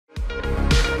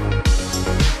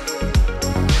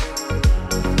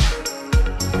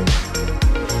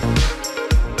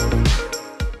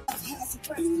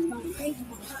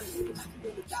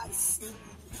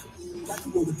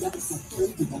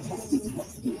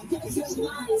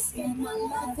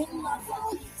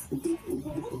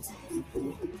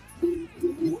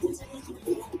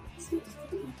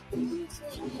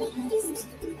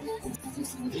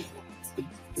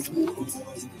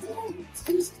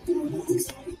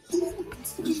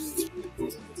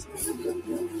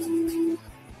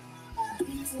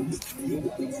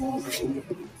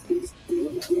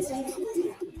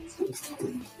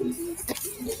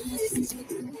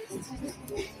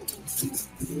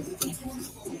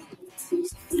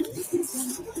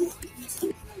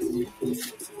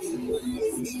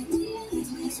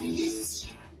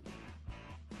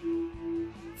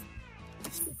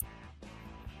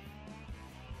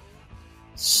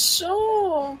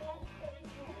Шо?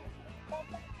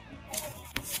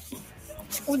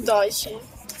 Удачи.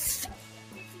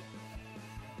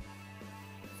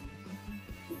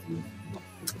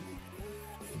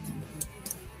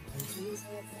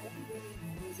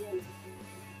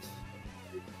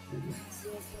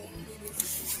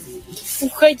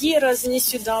 Уходи, раз не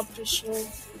сюда пришел.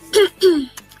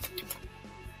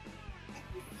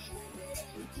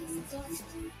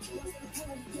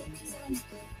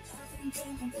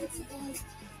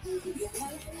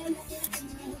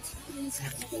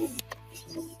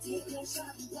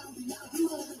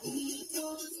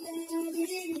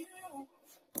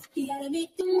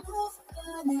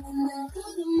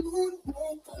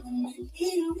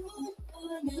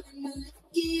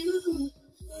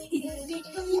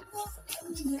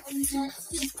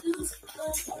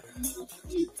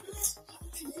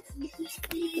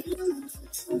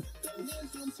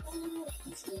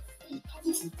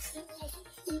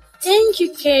 Thank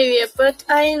you, Kavia, but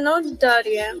I'm not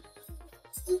Daria.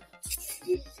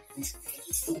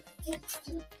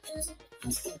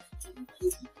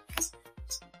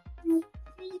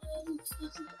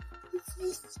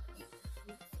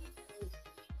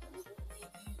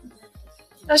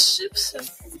 Ошибся.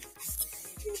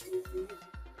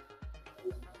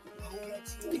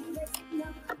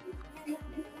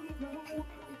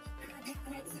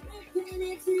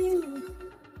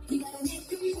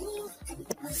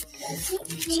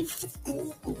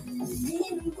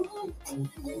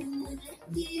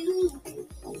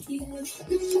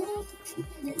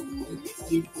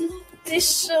 Ты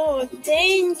шо?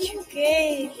 Thank you,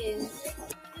 Kevin.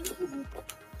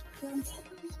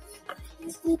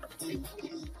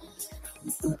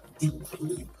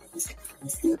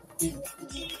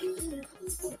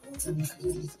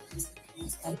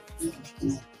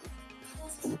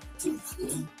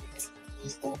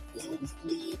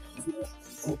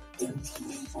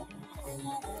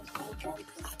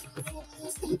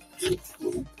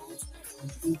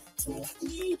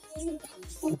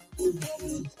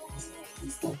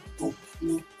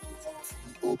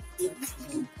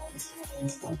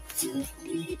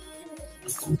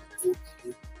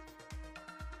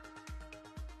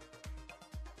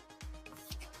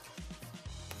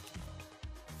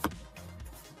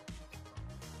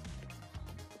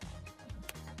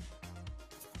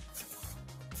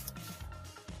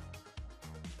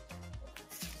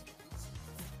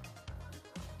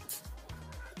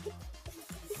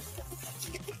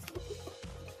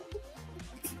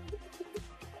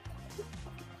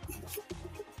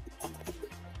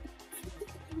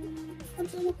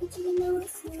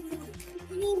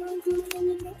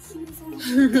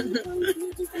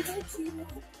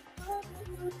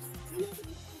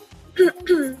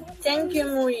 Thank you,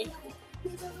 Mui.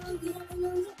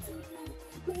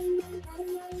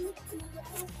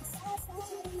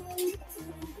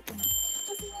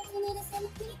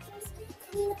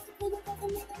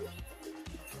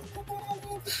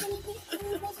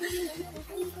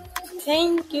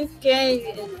 Thank you,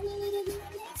 Kevin.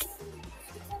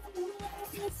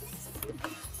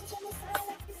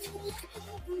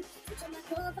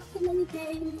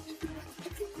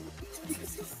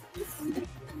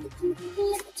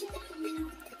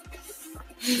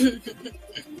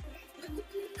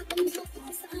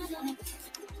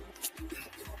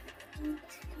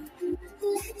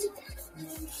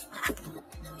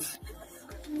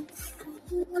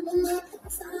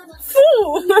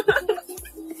 Фу!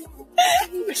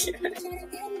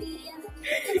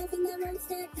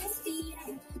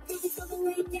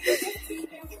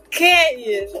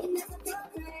 Кевин!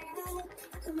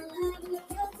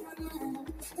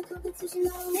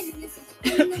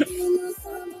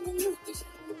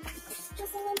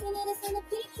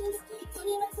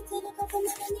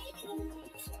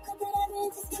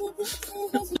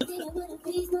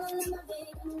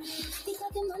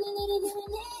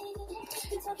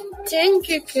 Thank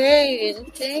you, Kevin.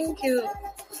 Thank you.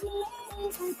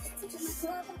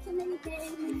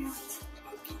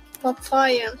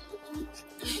 Papaya.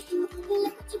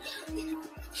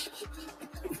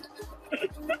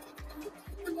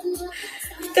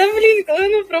 Та блін, коли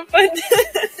воно пропаде.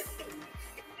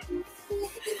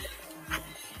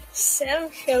 Всем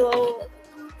hello.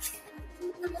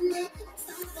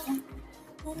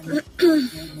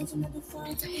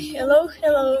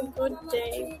 Hello, good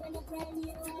day.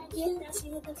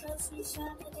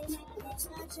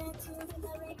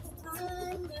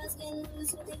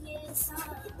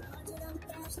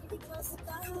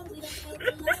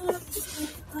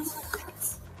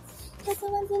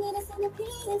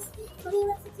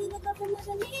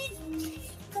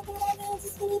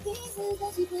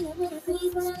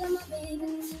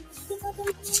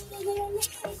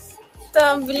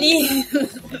 Та блін.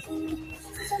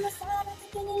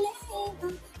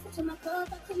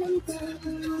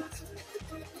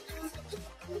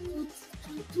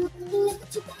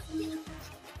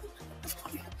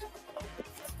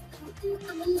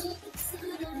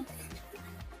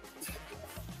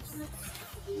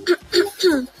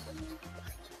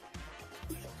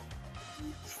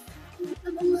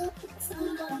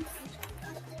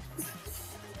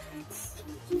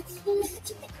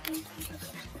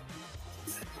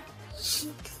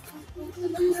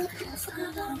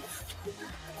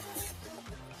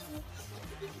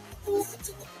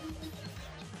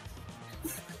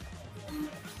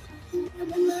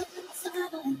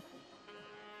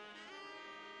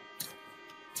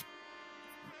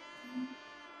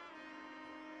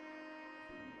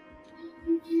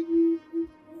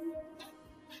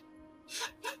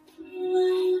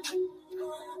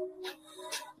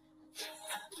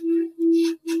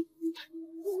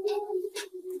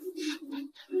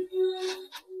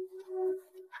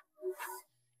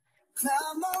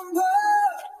 Come on, boy.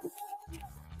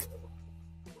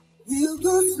 We'll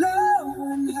go slow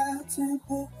and high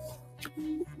tempo,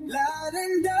 loud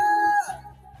and dark.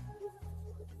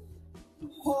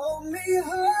 Hold me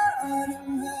hard and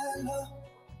mellow.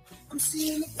 I'm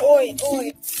seeing it. Oi.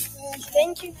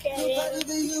 Thank you, Karen. Body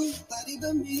but you, body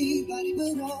but me, body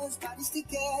but us, bodies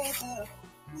together.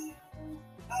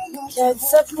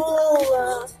 That's a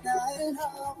fool. Night and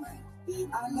always.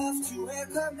 I love to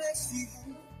wake up next to you.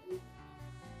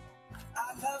 I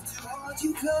love to hold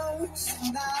you close,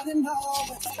 night and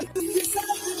always. It's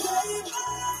like the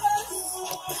neighbors,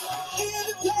 in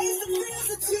the place that feels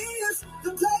the tears,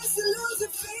 the place to lose the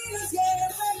feelings, yeah,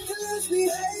 make the lose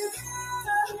behavior.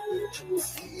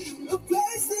 A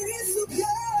place that is so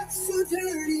dark, so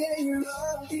dirty, and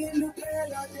rough. In the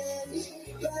better day,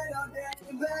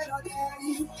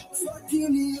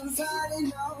 fucking you, I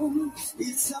know.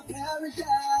 It's a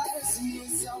paradise,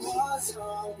 it's a war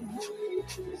zone.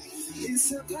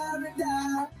 It's a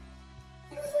paradise.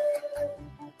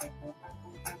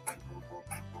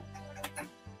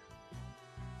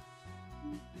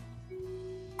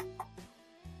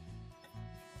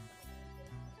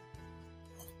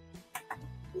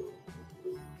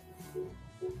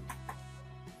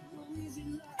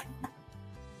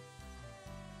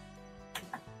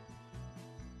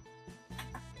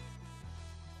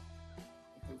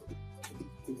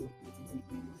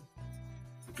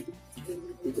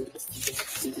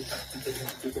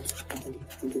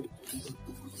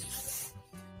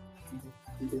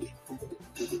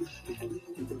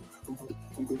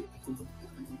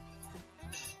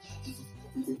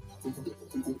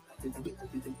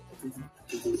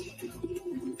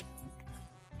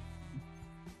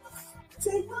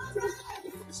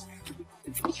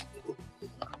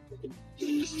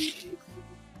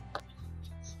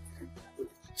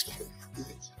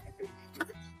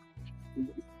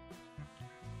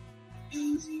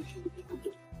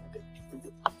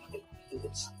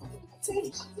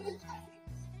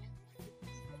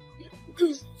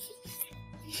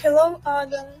 Hello,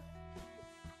 Adam.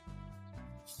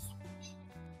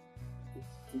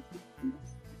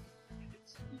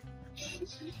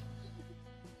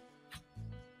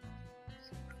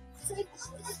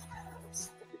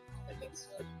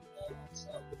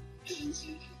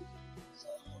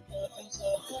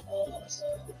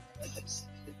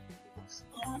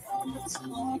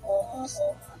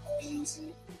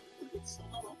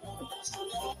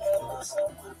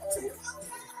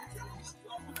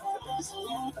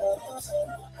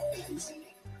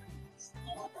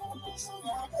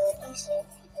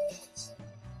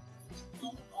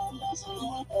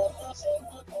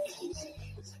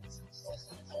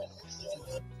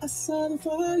 I saw the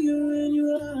fire in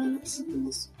your eyes.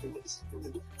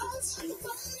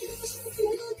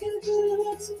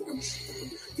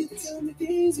 You tell me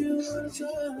things you wanna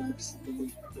try.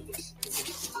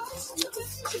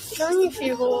 Can you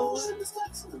feel?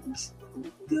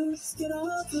 Just get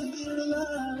off the middle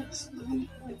line.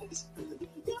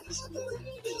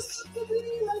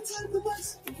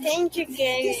 Thank you,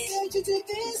 Kevin.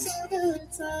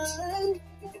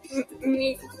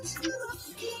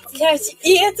 Блять,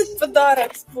 и этот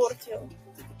подарок испортил.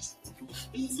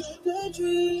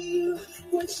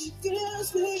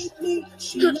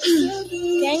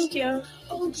 Thank you.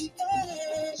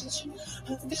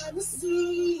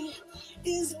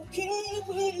 Is okay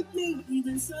with me,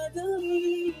 even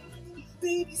suddenly,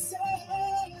 baby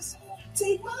says,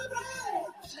 take my breath,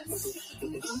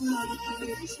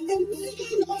 and make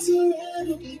it last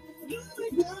forever. Do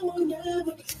it now or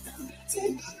never.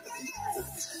 Take my breath.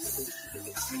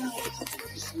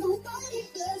 Nobody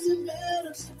does it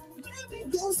better. Baby,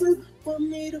 don't sleep for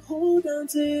me to hold on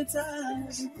to your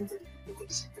tight.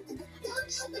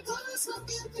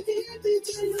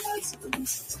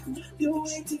 You're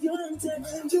way too young to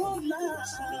end your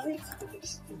life.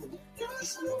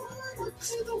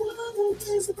 You're the one who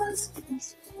pays the price.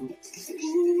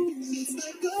 It's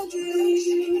like a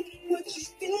dream. What she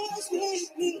feels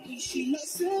with me, she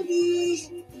loves to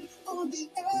be on the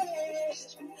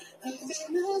edge. Her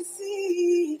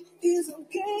fantasy is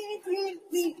okay with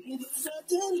me. And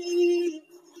suddenly,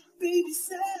 baby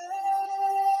says,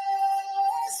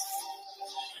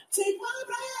 take my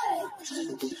breath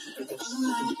and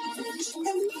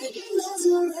make it last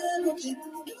forever. Do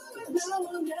it now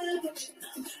or never.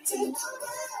 Take my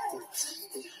breath.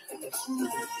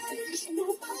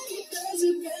 Nobody does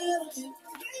it better.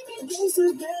 Baby, goes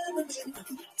together.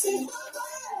 Take my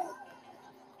breath.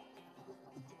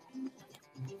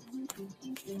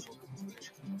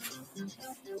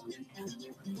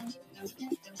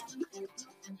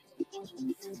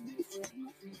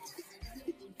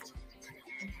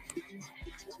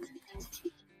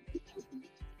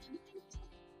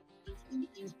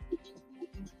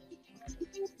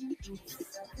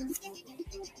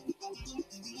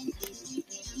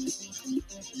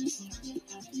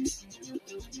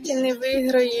 Ти не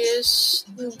виграєш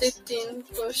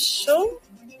дитинку. Що?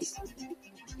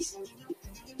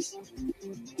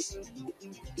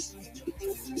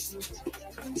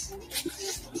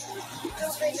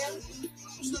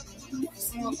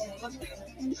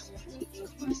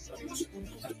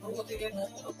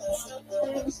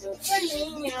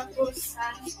 Лінія курса.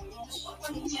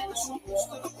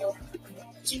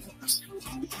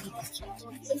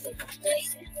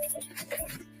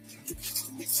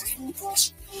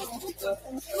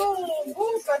 Ну,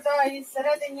 булка, да, і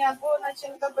всередині або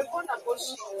начинка бекона, або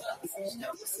шила.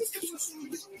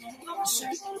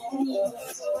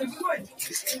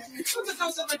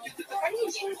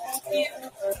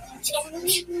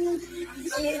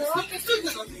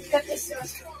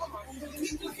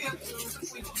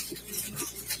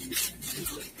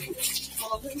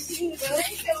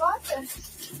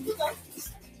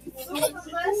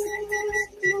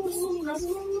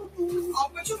 А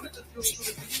почему этот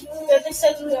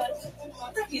 55.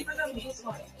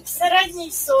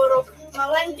 Середній 40,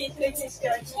 маленький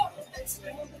 35.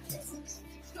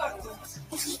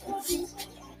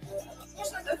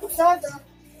 Да, да.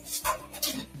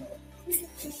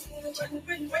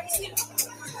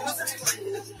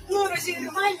 Ну,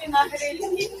 розігрівання на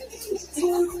грилі.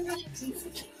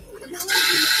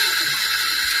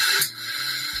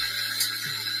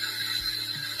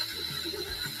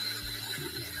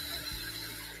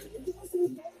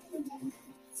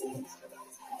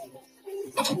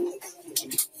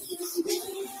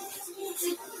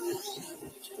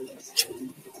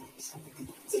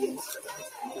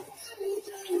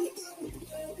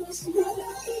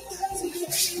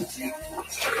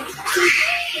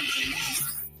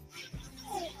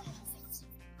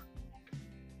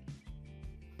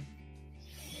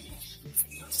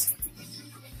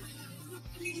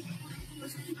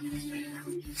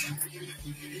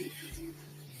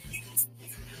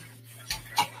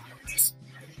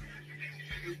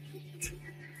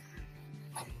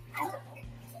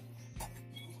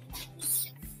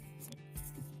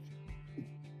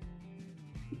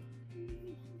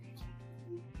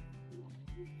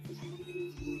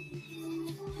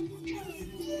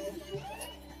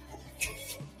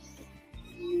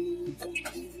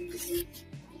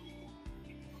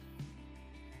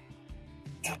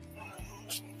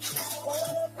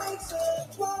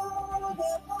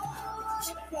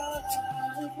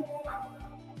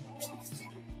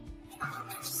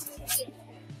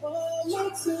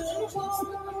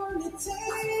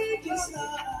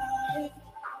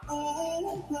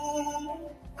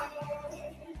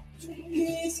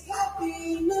 His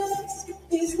happiness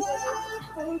is not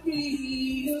for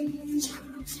real.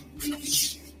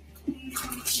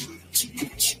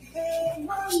 And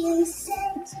what you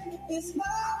said is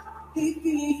not he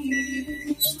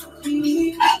feels.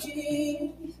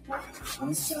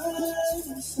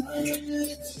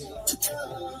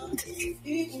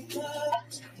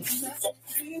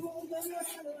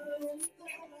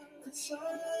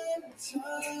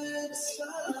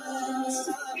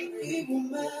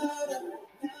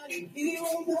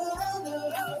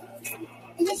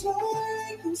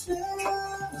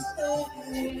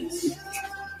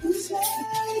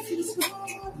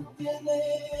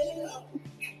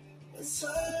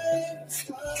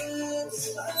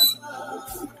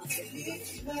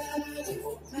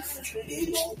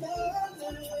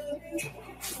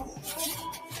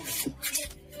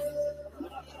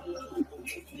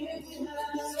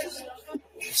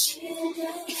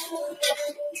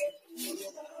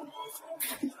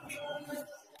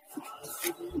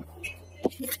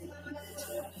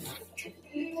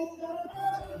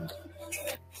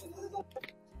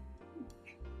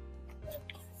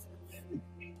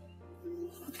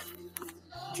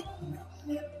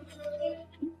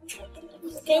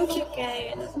 Thank you,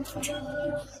 guys.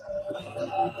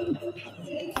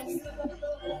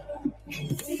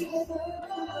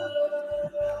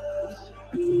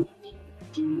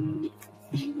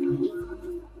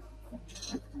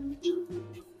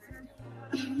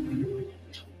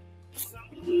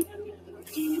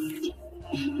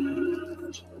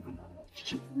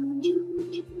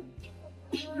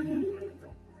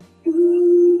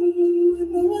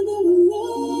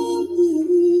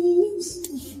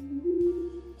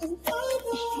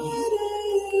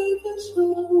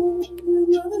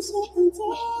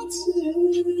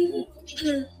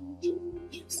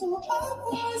 So I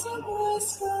rise up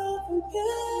myself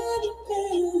again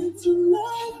to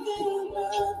life and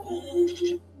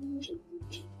nothing.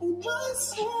 And my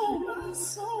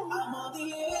soul, I'm on the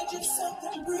edge of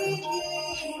something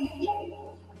breaking.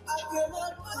 I feel my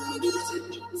body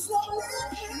slowly.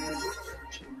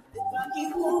 If I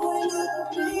keep going, I'll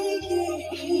break it.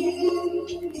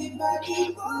 If I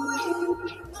keep going,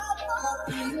 I'll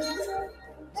break it.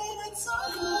 And it's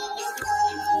all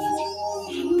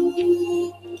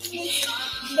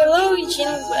Hello,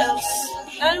 Eugene Wells.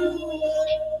 I'm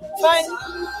fine,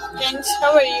 thanks.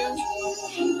 How are you?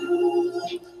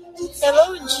 Hello,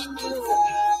 G2.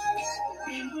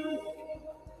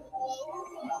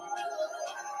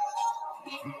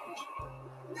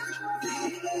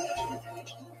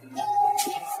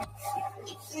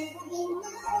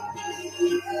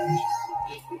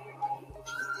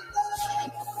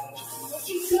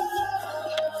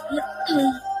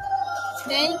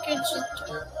 Thank you, G2.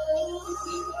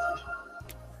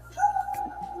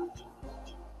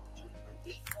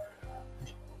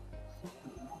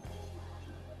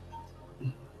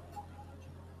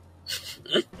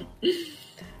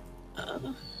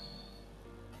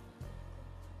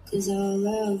 Cause all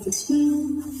of the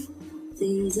smooth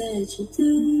things that you do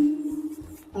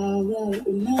are what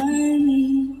remind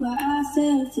me what I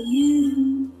felt for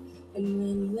you. And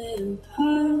when we're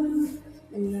apart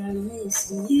and I'm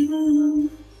missing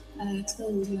you, I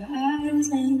close my eyes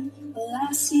and all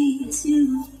I see is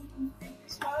you.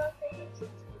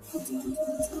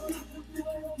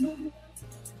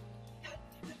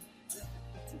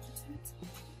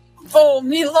 О,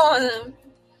 Мілана!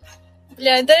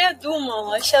 Бля, да я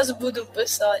думала, зараз буду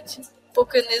писати,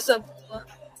 поки не забула.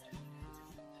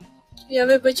 Я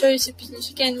вибачаюся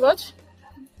пізніше. Can what?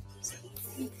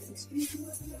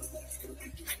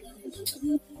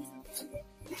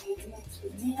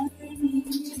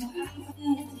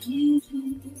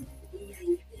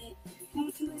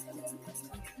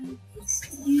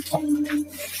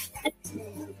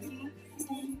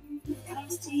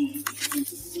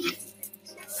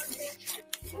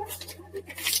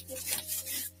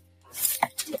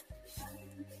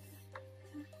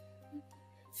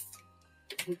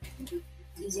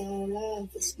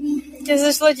 Я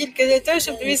зайшла тільки для того,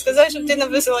 щоб тобі сказати, щоб ти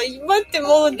написала: «Єбать, ти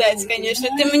молодець, звісно,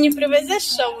 ти мені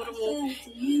привезеш шаурму?»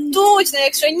 Точно,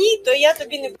 якщо ні, то я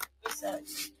тобі не буду писати.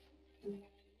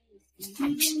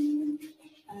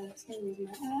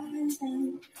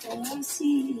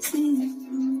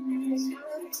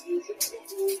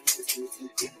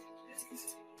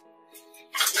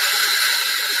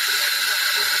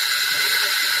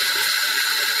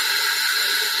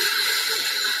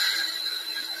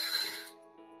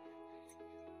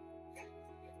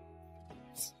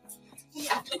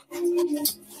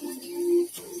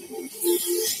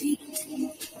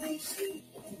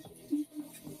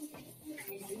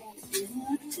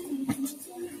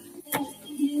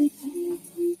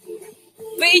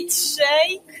 Пить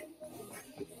шейк?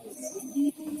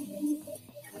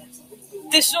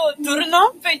 Ти що,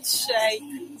 дурна, пить шейк?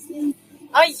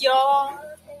 А я?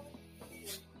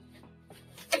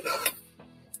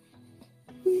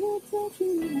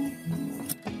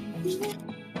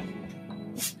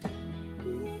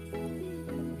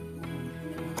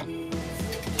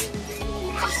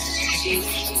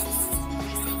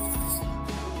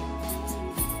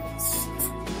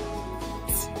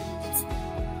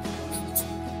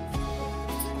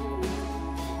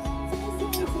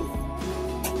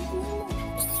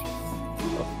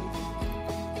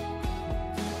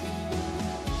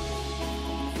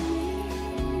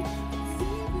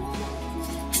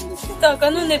 Так,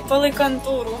 а ну не пали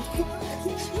контору.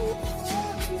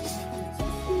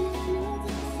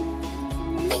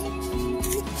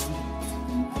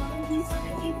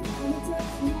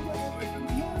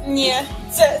 Ні,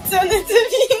 це не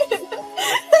тобі.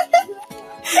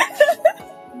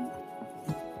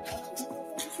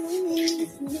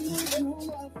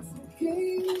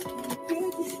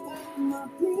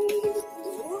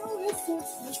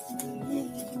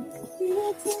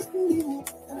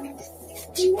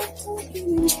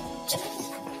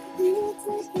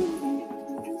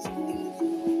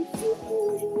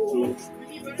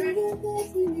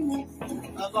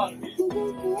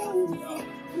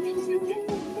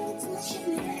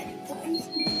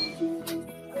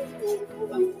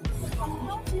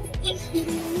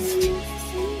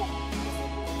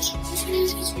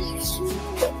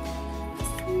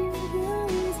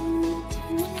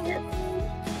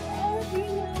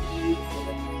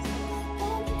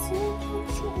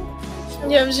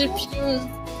 Я вже п'ю.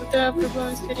 Треба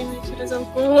проблеми з рівня через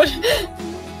алкоголь.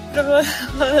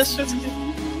 Проблема шутки.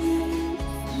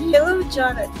 Hello,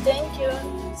 Janet. Thank you.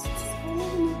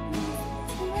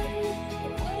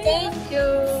 Thank you.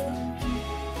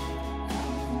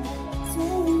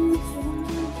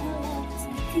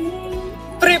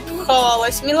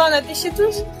 Припхалась. Мілана, ти ще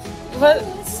тут?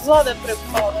 Влада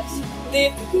припхалась.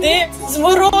 Ти з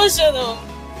мороженым.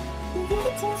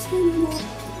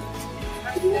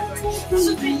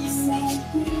 Що ти їси?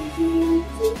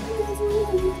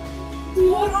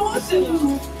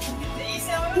 Мороженым. Ти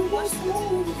їси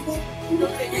мороженым?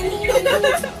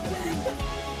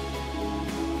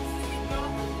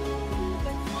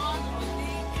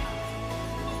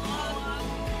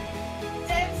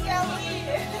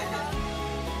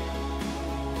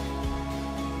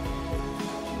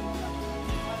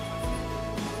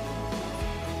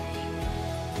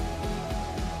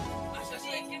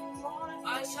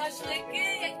 Шашлики,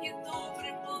 які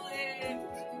добрі були.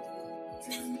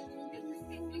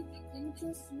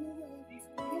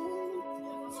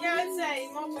 Я цей,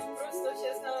 мабуть, просто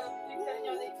зараз на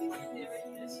лікарняний підійти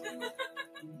вийдеш.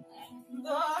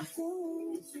 Да.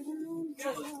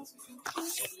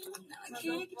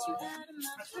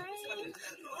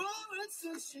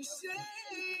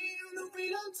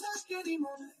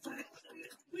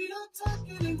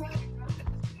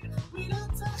 We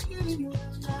don't talk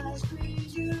anymore like we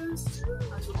used to.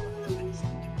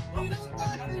 We don't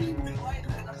talk anymore.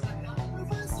 We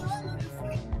were so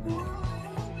before.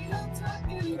 We don't talk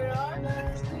anymore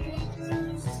like we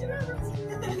used to.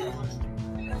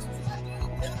 We don't talk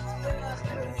anymore like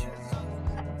we used to.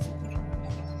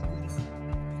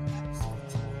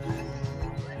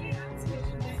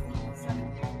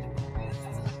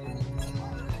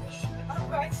 А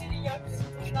ввечері як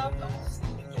на автобусі?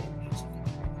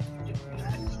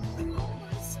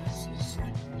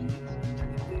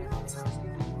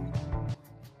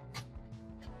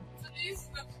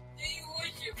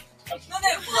 Ну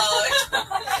не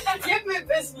плач. Як ми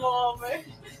без мами?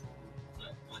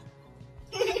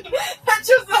 А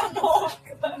чого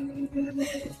замовкла?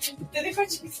 Ти не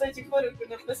хочеш, кстати, хорику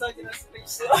написати, нас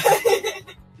прийшла?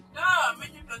 Так,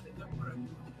 мені дати добре.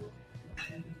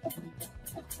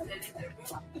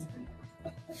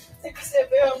 Це після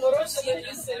пива мороженого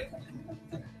і сир.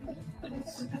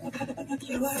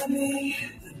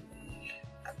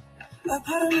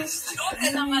 Що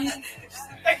ти на мене дивишся?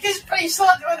 Так ти ж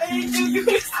прийшла, до мене і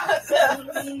дивишся.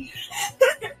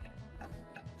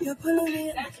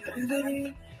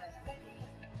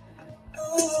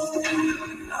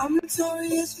 I'm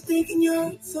notorious for thinking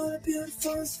you're so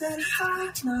beautiful instead of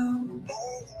hot now.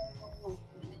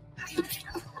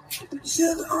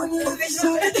 Sugar on your lips, so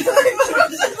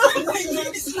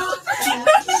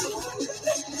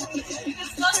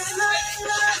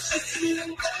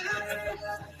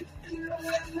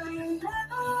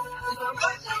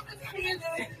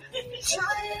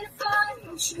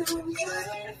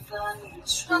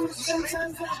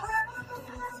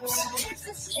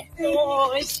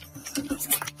Ой.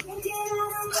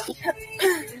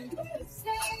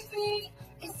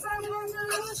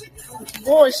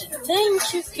 Боже,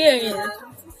 thank you, Kevin.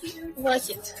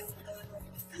 Хватит.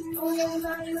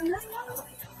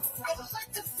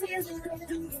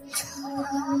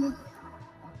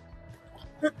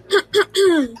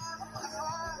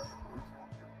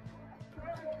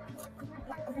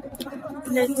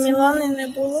 Блять, Мілани не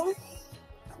було.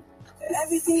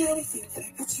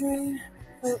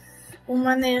 У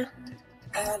мене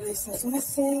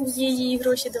є її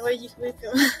гроші, давай їх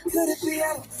вип'ємо.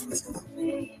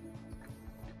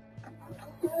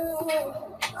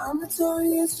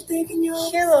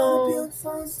 Hello.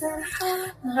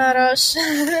 Гараж.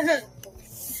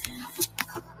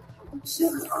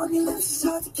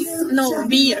 No,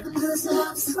 beer.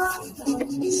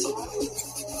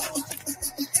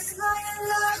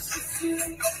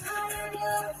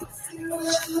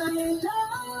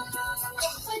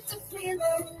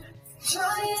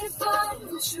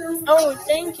 Oh,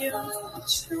 thank you.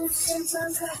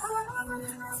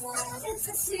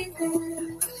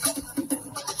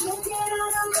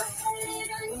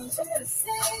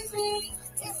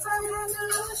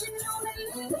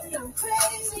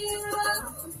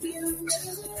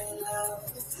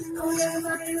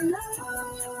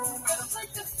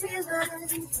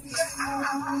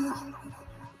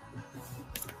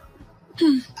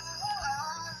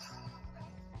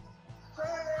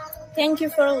 Thank you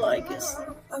for liking.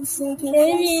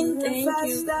 Kevin, thank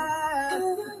you.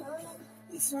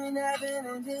 Between heaven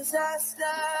and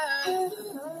disaster.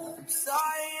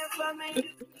 Sorry if I made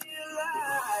you feel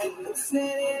like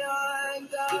said it all like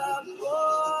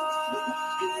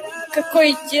Какой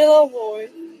деловой.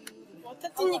 Вот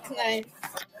это никнейм.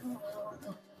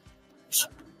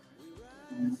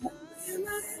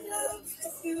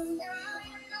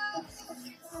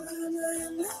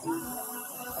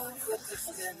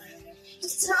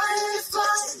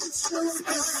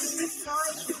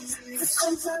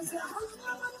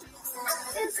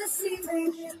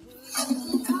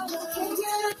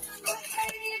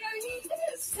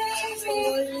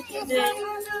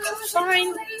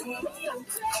 Fine.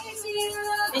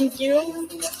 And you?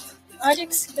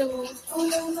 Алекс, hello.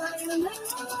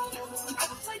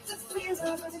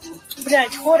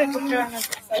 Блять, хоры тут реально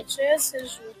писать, что я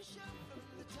сижу.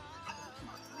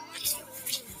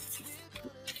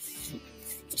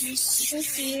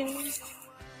 Шутим.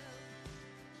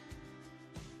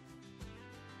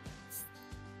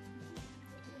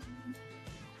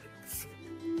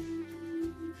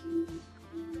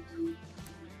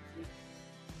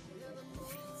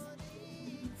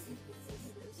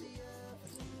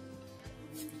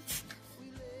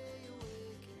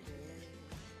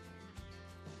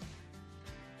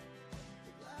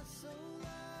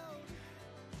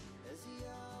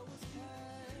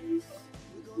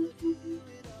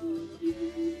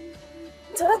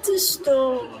 Да ты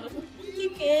что?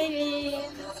 Кевин.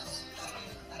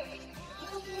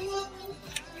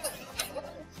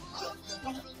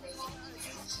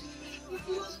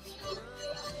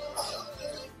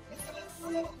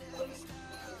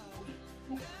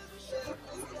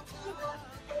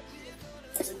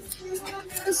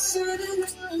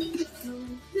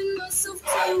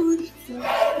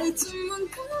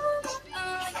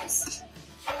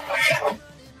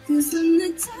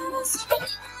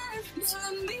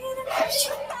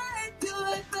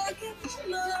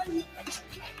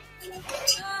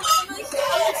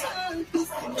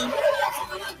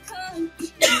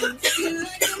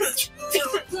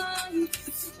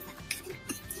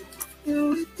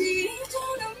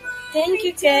 Thank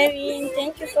you, Kevin.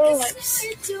 Thank you for likes.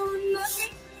 Thank you.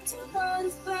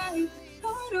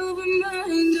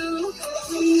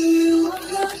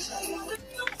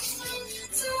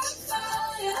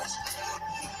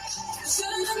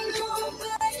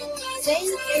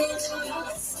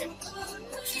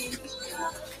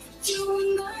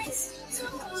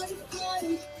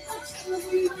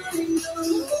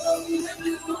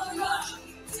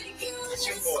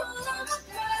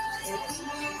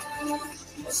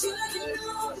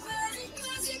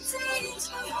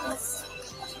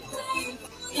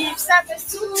 И вся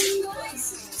костюм.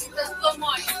 Это 100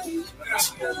 мой.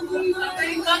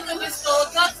 Американцы без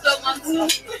столка 100 мой.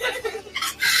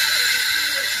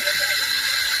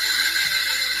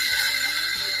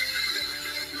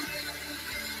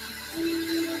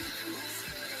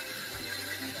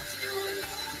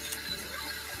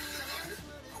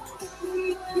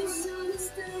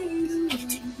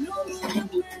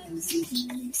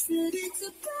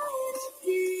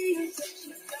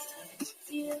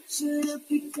 Should have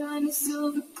been kind of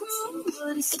so cool,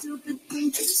 but it's stupid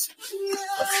thing to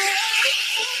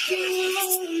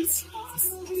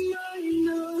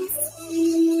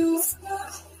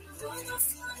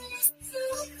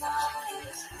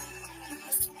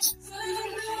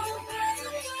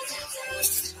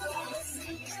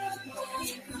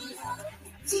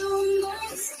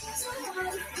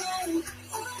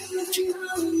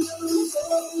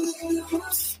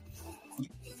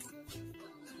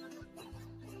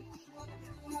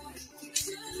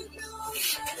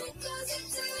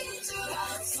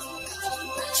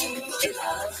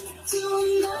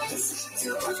nice,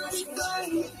 too hard to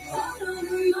find. Out of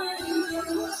my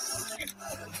mind.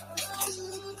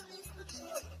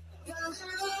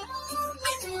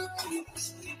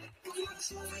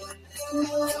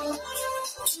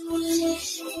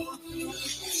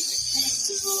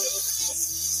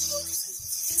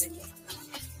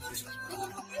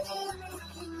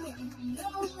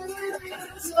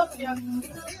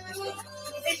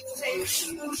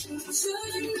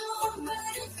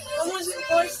 Vamos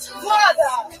depois.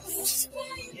 Vlada!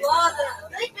 Vlada!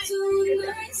 Too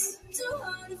nice, too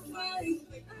hard to find.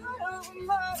 Out of my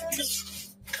mind.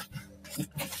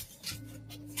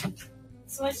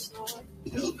 So much slower.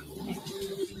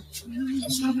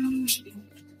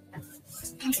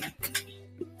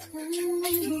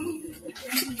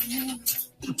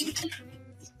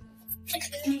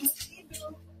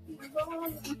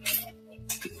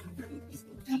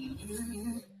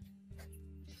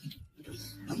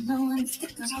 No one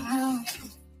stick around.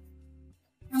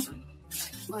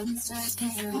 One strike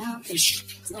can't help it.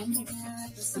 Don't make it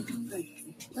like the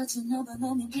something. Let you know, but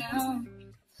let me down.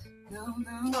 No.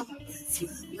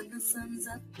 When the sun's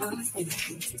up, I'm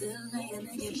still laying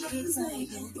in your bed saying,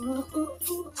 ooh.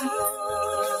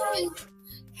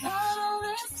 All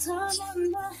this time in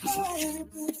my head.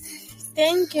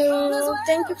 Thank you.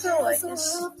 Thank you for watching.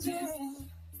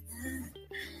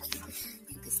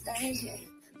 Stay here,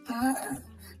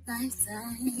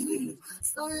 lifetime.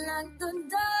 So lock the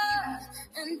door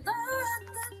and bolt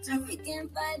the door. We can't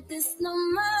fight this no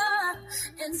more.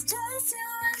 It's just you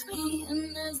and me,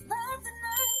 and there's nothing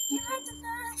I can do.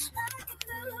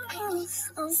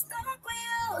 I'm stuck with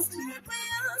you.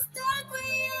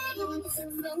 So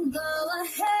go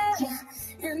ahead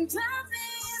and drop me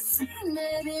a scene,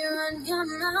 baby, run your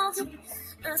mouth.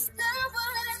 I still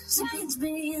wouldn't change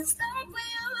me. Stuck with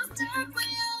you. I'm stuck with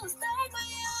you.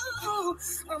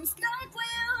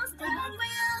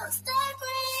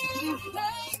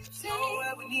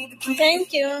 Thank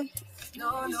you.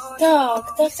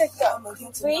 Так.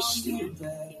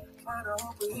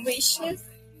 Wish.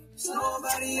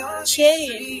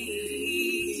 Черри.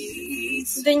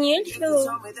 Даниэль, hello.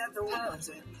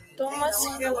 Томас,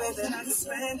 hello.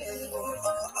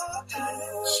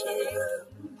 Черри.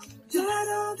 Got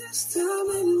all this time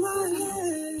in my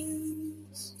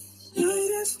hands. You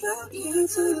just love you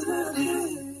to my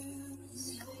hands.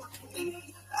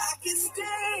 I can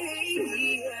stay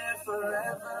here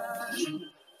forever.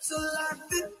 So lock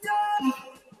the door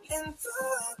and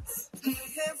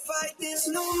can't fight this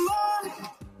no more.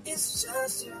 It's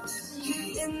just you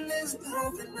and there's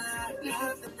nothing I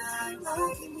can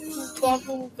do.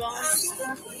 Bubble gum.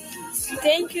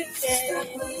 Thank you, Terry.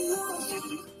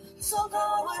 So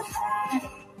go ahead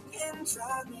and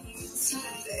try me.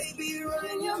 Baby,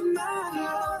 run your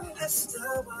mouth. I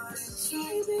still want to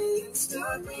be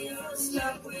stuck with you.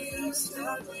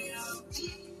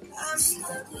 I'm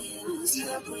stuck with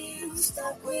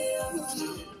you.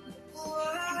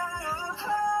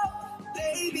 Whoa,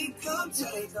 baby, come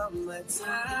take all my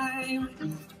time.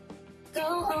 Go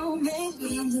on, make me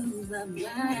lose my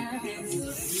mind.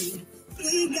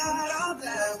 We got all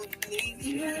that we need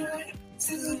here.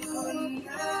 Tonight,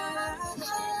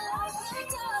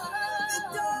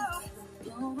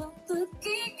 blow up the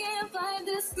key, can't find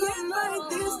this no more.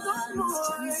 It's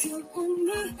just you and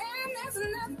me, and there's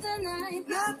nothing I'd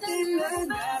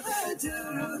rather do.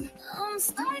 I'm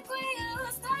stuck with you.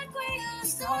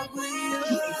 So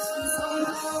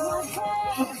go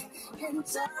ahead and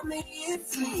tell me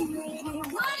if you really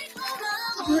want my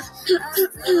I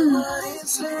still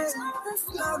want it.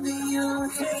 Love you,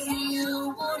 hate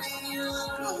you, wanting you.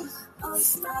 I'm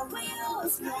stuck with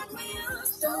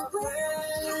Stuck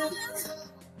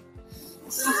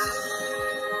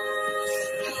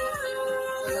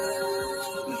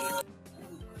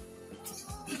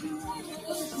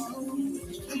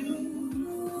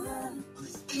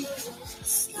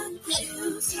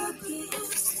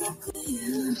with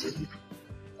you.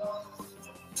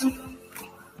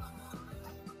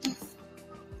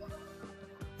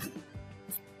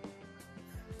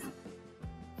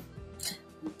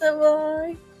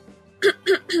 Давай.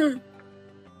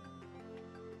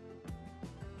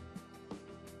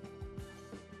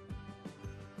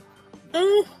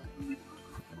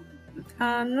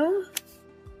 А ну.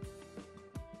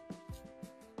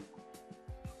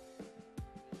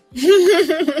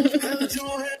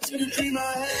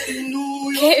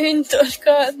 Кевин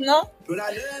только одна.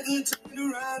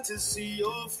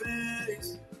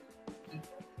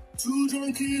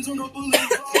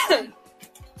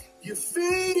 You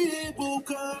faded,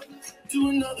 woke up to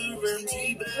another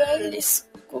empty bed.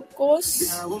 Кокос.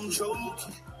 Now I'm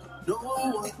choking. No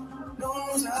one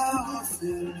knows how I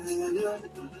feel. Yeah.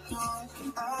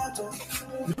 I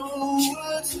don't know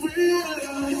what's real.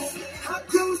 I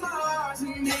close my eyes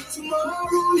and make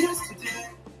tomorrow yesterday.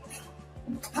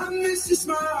 I miss your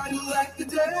smile like the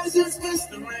deserts miss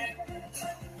the rain.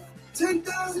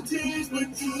 10,000 tears,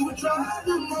 but you would drive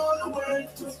them all away.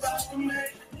 Just like me.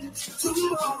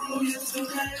 Tomorrow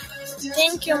yesterday.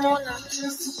 Thank you, Mona.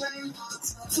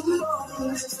 Tomorrow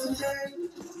yesterday.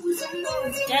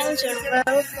 Danger,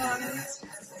 welcome.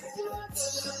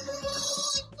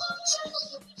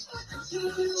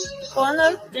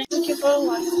 Connor, thank you for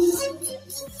watching.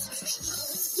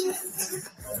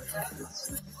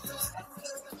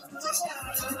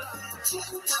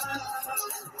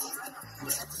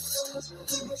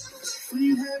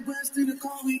 We had rest in the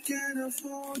car we can't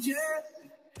afford, yeah.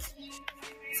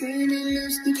 Framing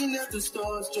and sticking at the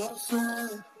stars just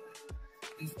fine.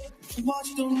 Watch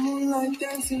the moonlight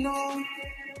dancing on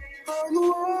the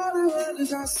water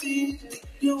as I see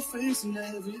your face and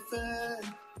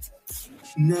everything.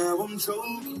 Now I'm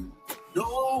choking,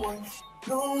 no one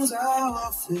knows how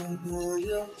I feel.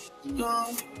 Yeah, no,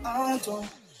 I don't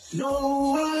know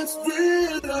what's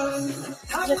real.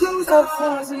 I close my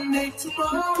eyes and make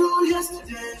tomorrow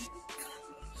yesterday.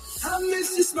 I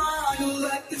miss your smile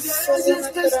like the desert's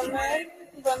best rain.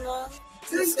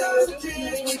 10,000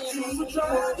 tears, but you would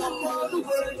drive them all the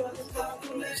way.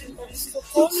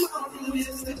 Tomorrow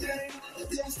yesterday,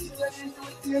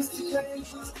 yesterday,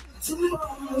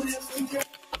 tomorrow yesterday.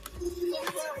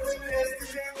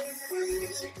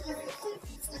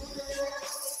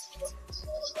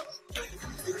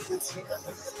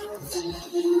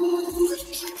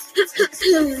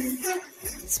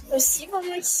 Спасибо,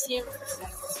 Максим.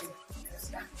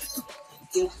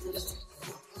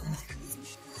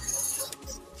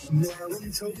 Now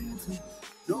I'm choking,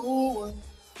 no one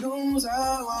knows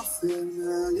how I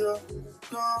feel. Yeah,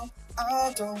 no,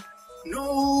 I don't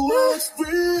know what's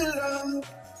real.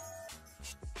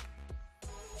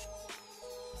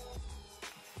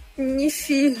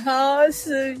 Нифига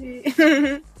себе.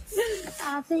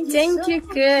 Thank you,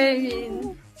 Kevin.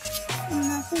 I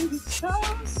think it's so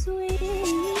sweet.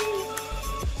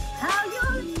 How you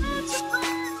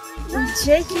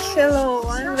Jackie, hello.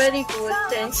 I'm very good.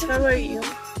 Thanks. How are you?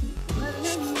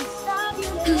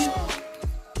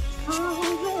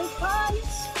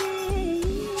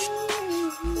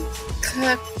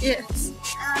 Yes.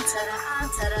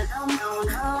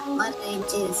 My name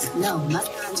is no, my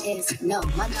sign is no,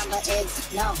 my number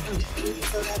is no. You need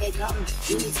to let it go.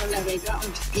 You need to let it go.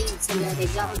 Need to let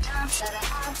it go.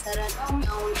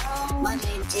 My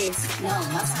name is no,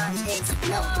 my sign is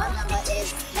no, my number is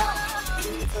no.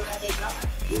 You need to let it go.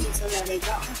 You need to let it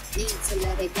go. Need to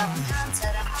let it go.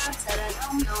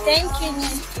 Thank you.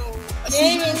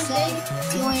 Kevin,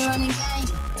 you ain't running game.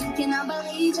 You cannot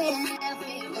believe in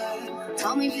every word.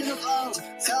 Call me beautiful,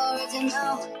 so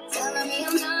original. Telling me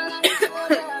I'm not like the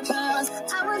other girls.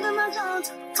 I was in my thoughts,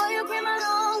 for you came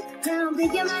along. Now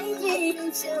think you might need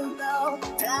to go.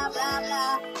 Blah, blah,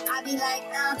 blah. I be like,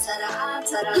 nah,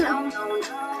 ta-da, no, no, no.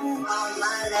 All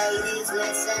my ladies,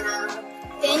 listen up.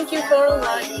 Thank you for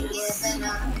liking.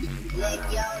 Lick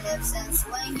your lips and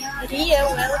swing your Ria,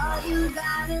 all you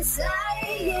gotta say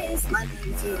is my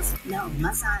name is no,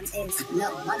 my sign is no,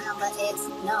 my number is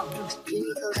no. You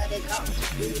need to let it go.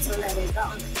 You need to let it go.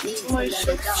 Need to let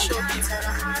it go.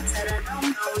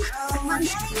 No. My name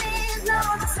is no,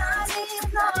 my sign is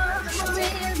no, my number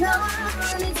is no.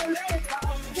 You need to let it go.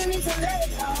 You need to let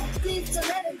it go. Need to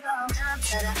let it go.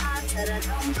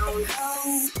 No.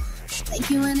 Thank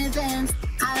you in advance.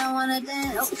 I don't wanna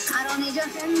dance. I don't need your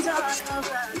hands all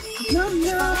over me. No.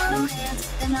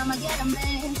 Then I'ma get a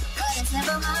man. But it's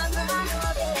never my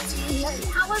priority.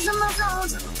 I was in my zone,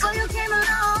 so you came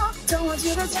along. Don't want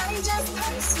you to change just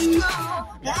personal.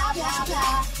 Blah, blah,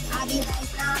 blah. I be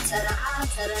like, nah,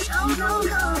 no.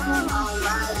 All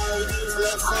my ladies,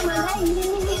 listen up.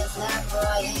 If that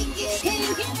boy ain't getting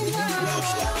enough. Lick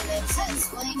your lips and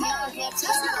swing your hips.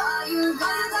 All you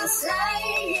gotta say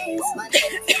is my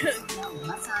name is no,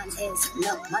 my sign is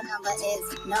no, my number is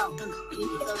no. You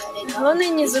need to let it go. Главное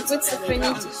не забыть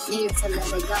сохранить эфир. Need to let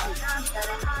it go.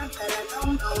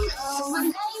 My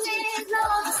name is no,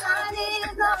 my sign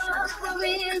is no, my number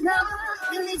is no.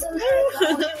 You need to let it go.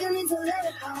 You need to let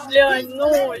it go. Блядь,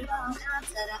 ноль.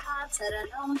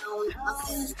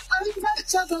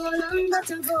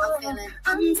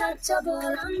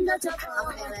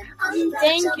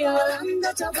 Thank you.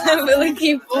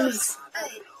 Великий босс.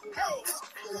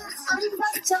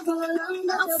 Untouchable,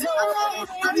 untouchable,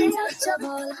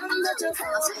 untouchable,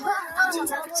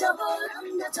 untouchable,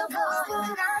 untouchable.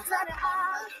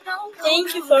 Thank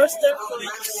you for star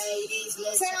points.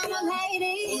 Say I'm a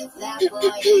lady. If that boy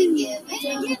ain't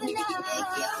giving up, lick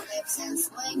your lips and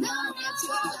swing on it.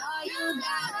 All you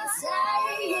gotta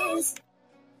say is.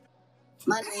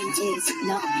 My name is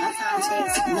no, my phone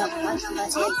is no, my number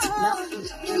is no.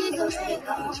 You need to let it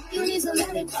go. You need to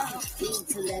let it go. Need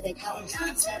to let it go.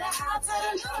 Not to the high, to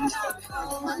the low, no,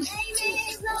 no. My name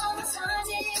is no, my sign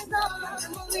is no, my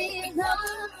number is no.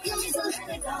 You need to let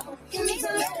it go. You need to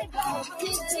let it go.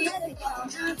 Need to let it go.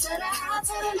 Not to the high,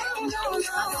 to the low, no,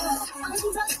 no.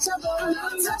 Untouchable,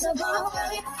 untouchable,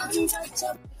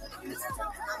 untouchable.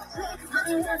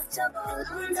 Untouchable,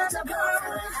 untouchable,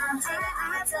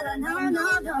 no, no,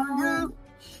 no, no.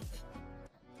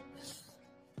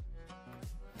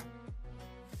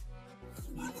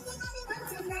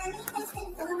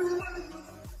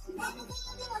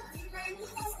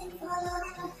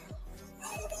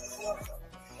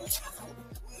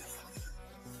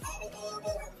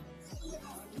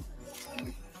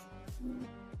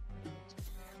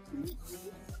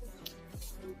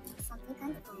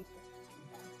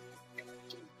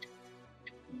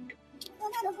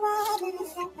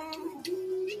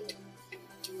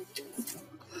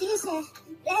 Jesus,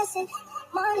 blessed,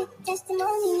 money,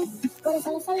 testimony. Gotta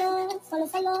follow, follow, follow, follow,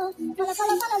 follow, follow,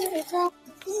 follow, little club.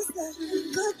 Jesus,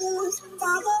 good news,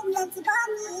 target, let's about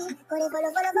me. Gotta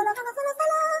follow, follow, follow, follow, follow, follow,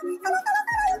 follow, follow,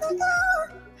 follow, little club.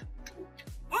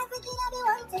 Everything I be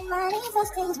wanting,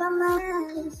 manifesting for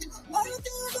mine.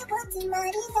 Everything you be wanting,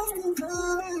 manifesting for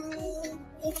mine.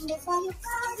 Even before you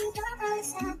call, you don't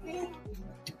answer me.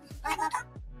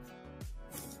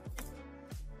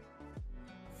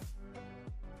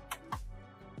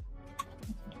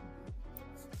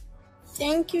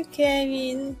 Thank you,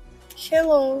 Kevin.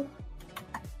 Hello.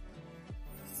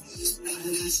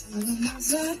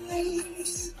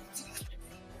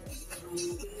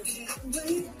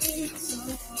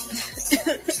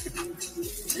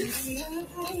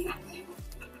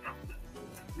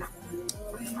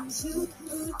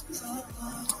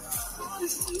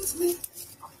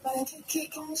 But I can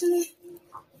kick casually.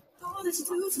 All this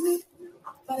do to me,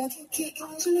 but I can kick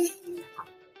casually.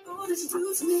 All this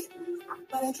do to me,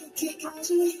 but I can kick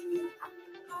casually.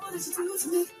 All this do to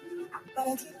me, but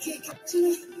I can kick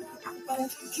casually. But I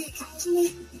can kick casually.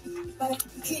 But I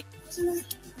can kick casually.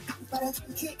 But I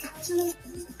can kick casually.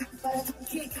 But I can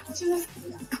kick casually.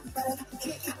 But I can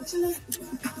kick casually.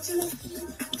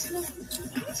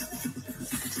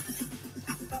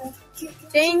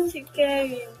 Thank you,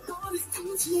 Kevin.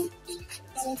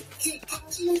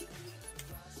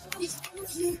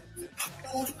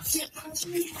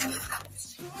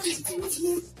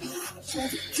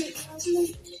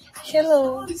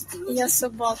 Hello, я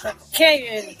собака.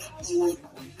 Kevin.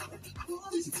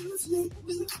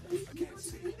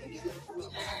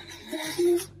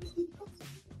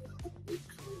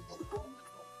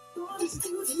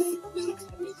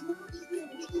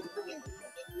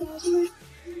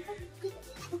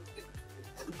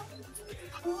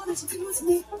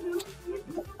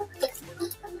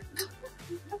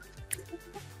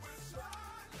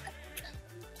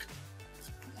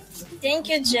 Thank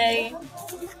you, Jay.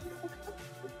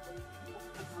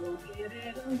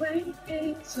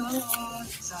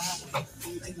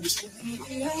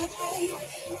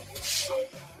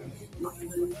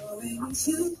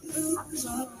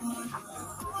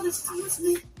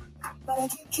 But I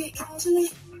can kick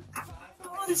casually.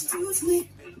 All this do to me,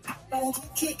 but I can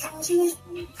kick casually.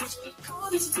 All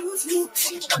this do to me,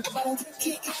 but I can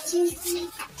kick casually.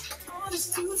 All this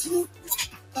do to me,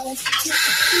 but I can kick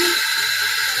casually.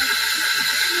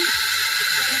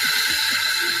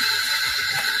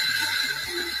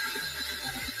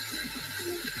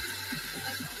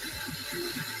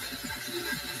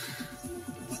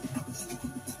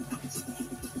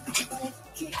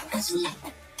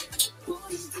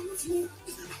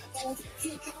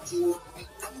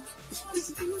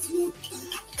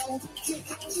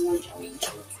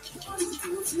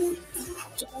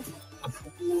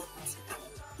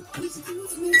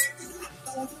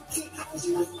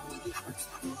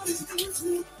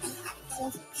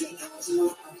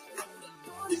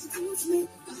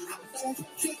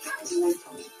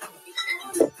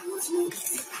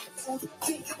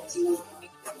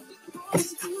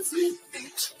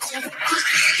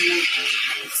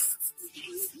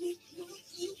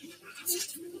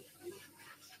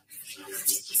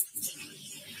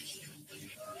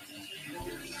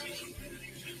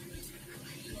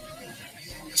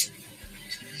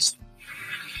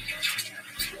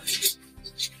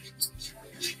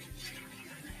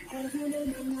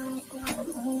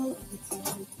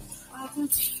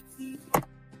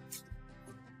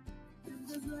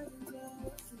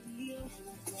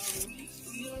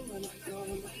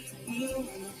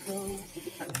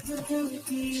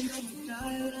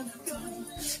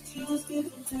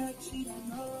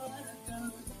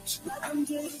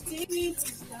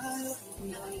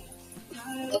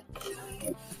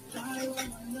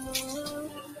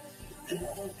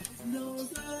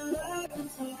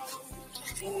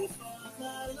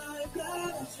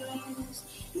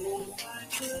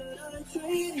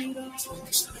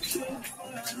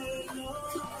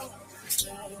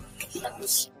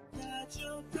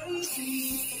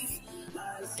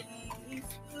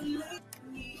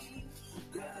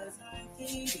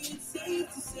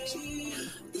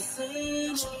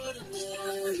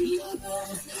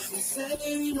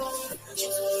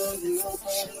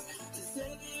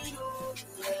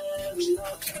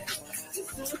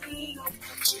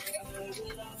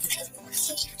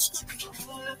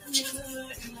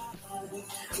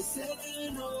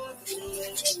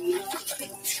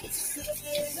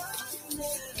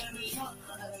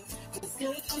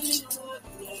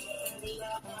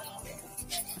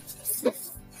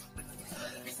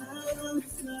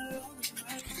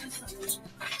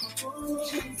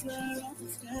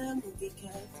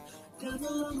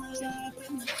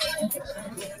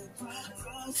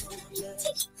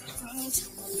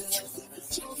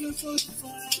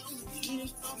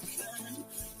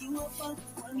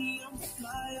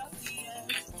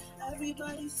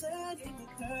 Everybody said it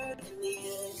would hurt in the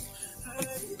end, but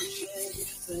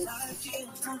I feel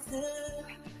nothing.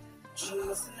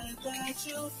 You said that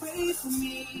you'll pray for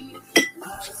me. I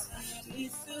said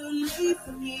it's too late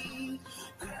for me,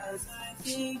 'cause I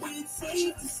think it's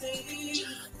safe to say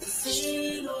this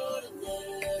ain't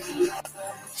ordinary life.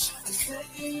 This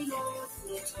ain't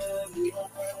ordinary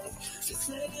life. This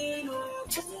ain't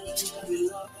ordinary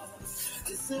life.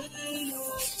 This ain't ordinary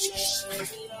life.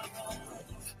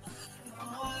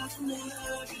 Ordinary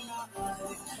life.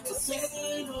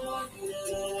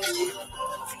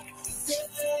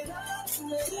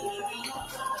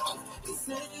 This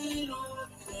ain't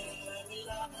ordinary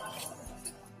life.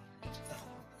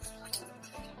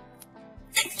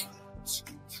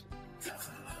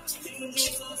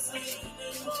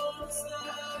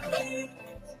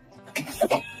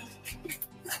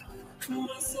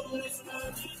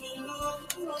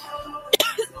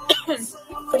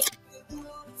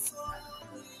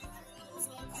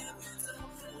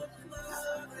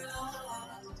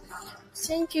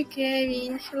 Thank you,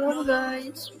 Kevin. Hello,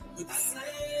 guys.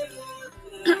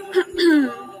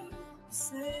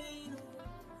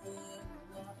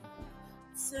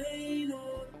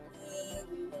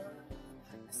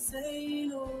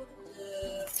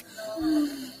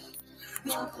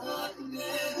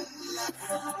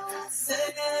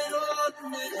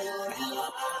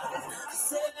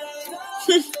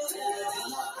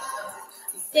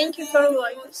 Thank you for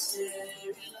likes.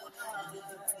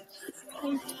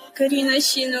 Karina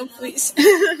Shino, please.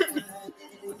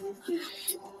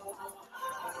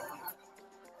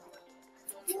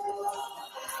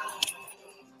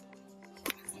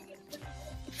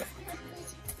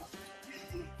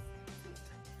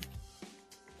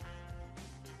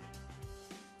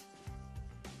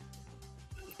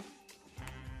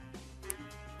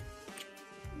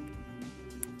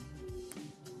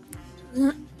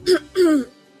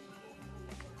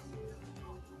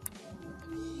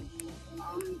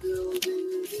 I'm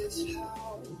building this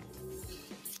house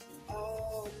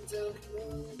on the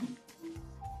moon.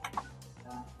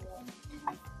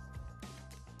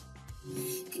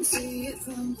 Can see it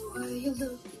from the way you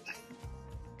look.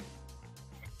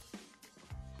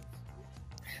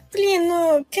 Блин,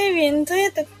 ну, Кевин, ты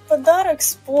этот подарок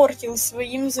спортил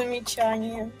своим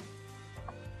замечанием.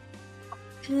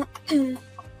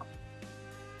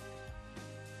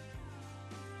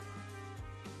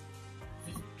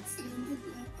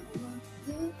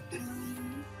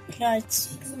 Блять.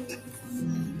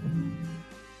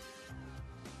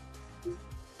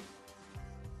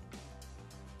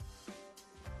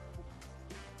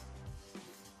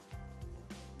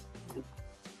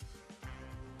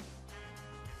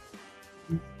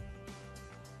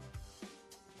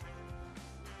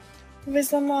 Ви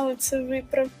зламали це,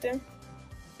 виправте.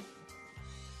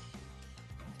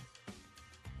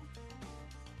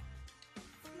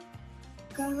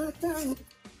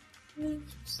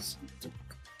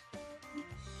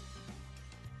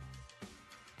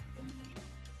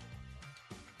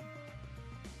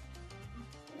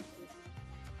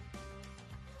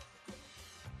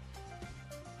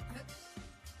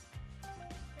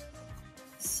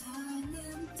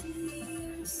 Silent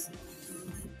tears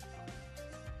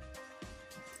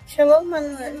Hello,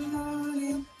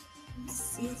 Manuel.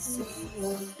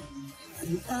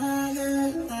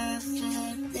 Another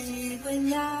perfect day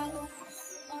without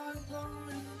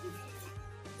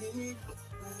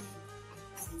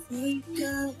take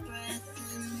a breath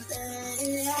and let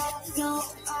it out. No,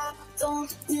 I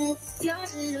don't miss your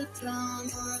little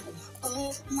drama.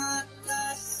 Oh my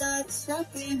God, such a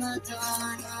prima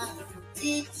donna.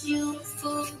 Did you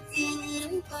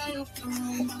forget about your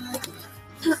promise?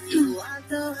 You are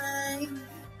the way.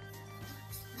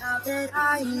 Now that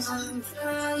I am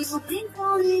sure you've been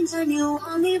calling and you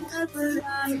only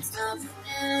paparazzi.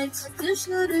 You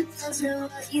should have told me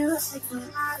what you said, but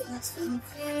I wasn't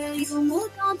clear. You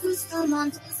moved on to someone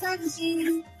just like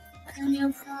me, and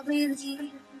you'll probably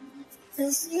leave.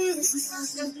 This is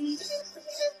supposed to be.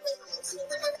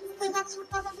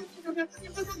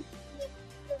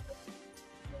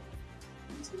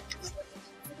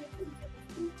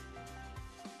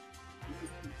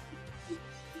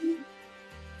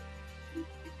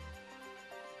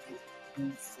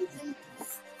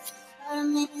 I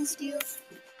miss you,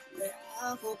 but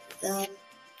I hope that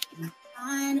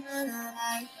I know that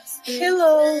I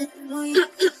Hello.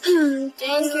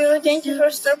 Thank you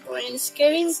for star points.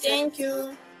 Kevin, thank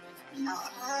you. no,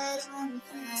 I don't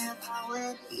care about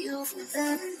what you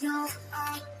said. No,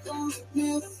 I don't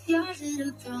miss your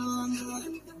little drama.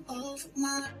 Oh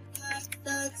my God,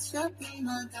 that's a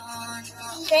prima donna.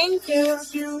 Thank you.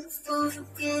 You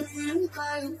forget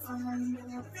by your phone.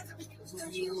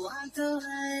 When you walked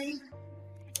away.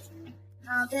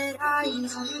 Now that I am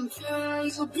sure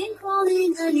you've been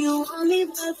calling and you only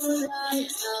paparazzi.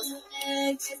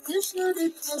 You should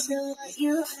have told me what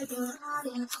you had, but I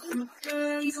didn't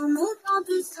care. You moved on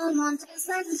to someone just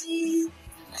like me,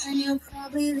 and you'll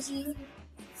probably leave.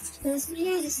 This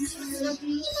is gonna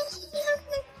be.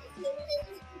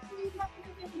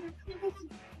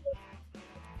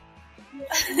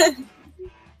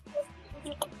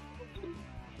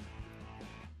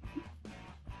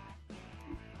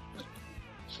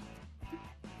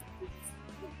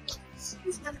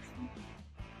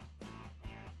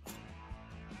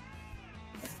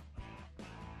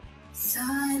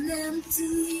 Silent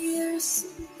tears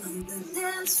on the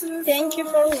dance floor. Thank you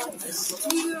for watching.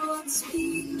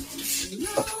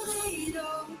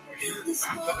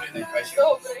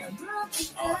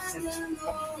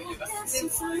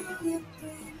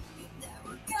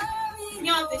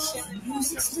 Зняти ще не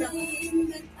можна.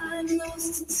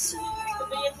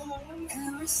 Тобто я думаю,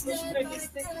 може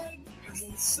привезти.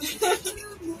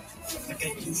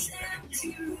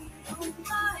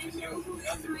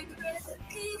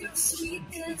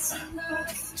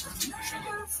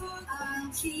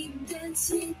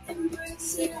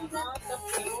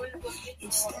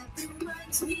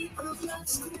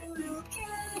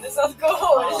 Без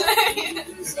алкоголя.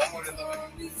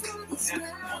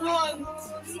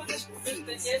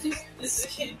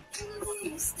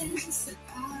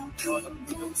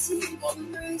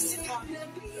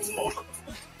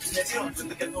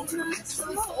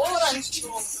 Оранж.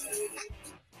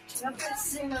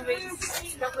 Апельсиновый.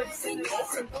 Апельсиновый.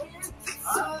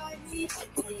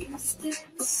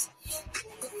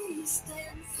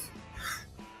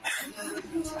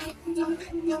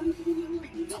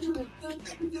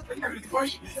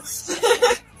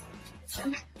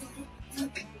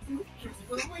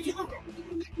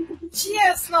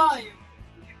 Честно.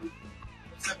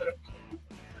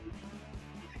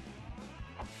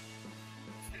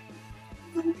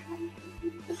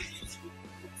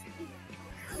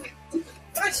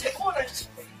 Короче, оранж.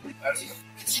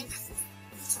 Чим?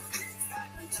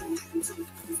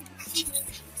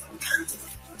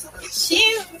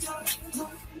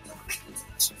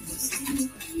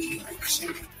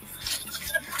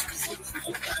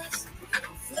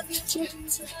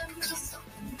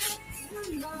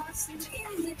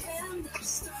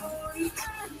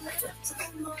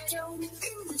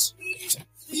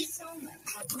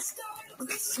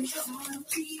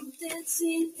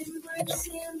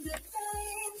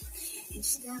 Each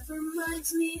step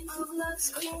reminds me of love's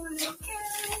calling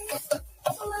again.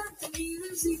 Let the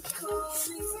music call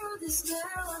me through this now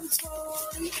I'm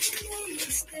falling in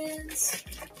this dance.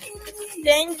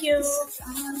 Thank you.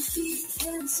 Our feet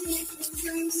dancing,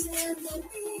 embracing the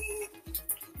beat.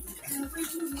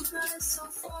 Everything cries so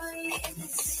funny in the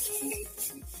sea.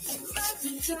 Like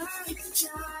the dark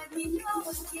tide, we know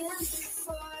I can't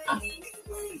fight me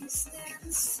in this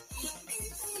dance.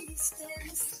 In this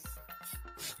dance.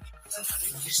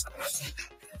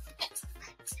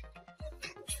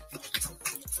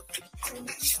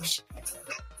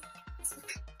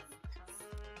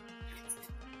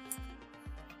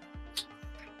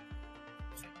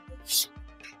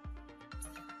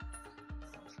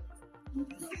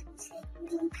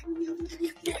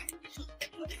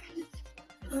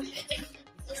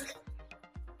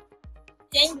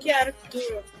 Thank you,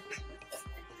 Arturo.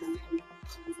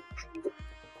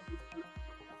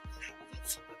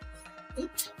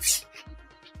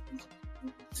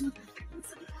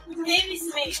 Davis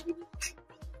May.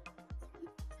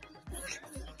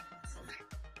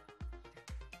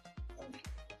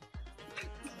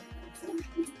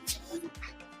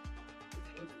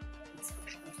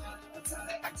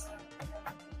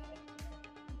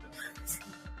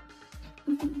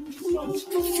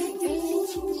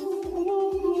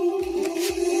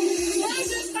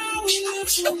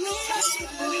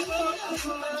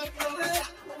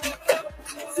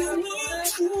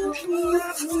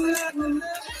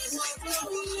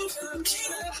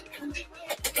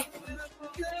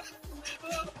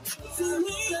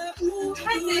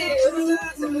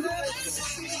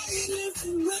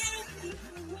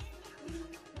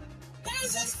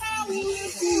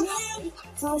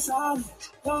 So sorry,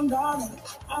 young darling.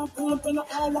 I'm pull up in the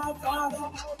all white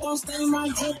bottle. Don't stay my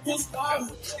drip this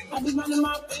bottle. I be running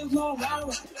my things no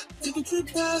hour. Take a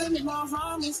trip down in the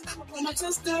Bahamas. When my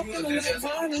chest up in the left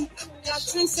turning. Got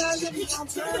twin sides every time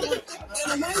turning.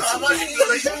 And I'm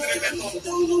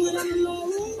don't do it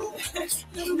alone.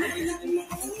 Everybody got to know.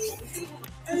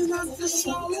 And that's the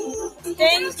show.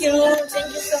 Thank you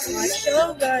so much.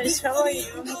 Hello guys, how are you?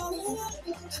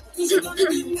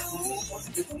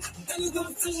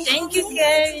 Thank you,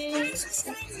 Gary.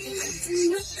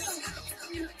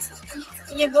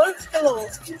 Yegor, hello.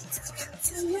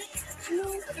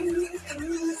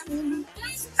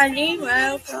 Ali,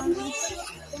 welcome.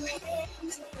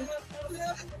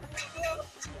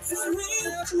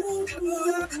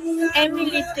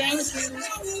 Emily, thank you.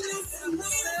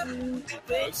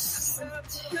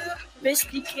 Best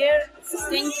care,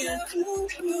 thank you.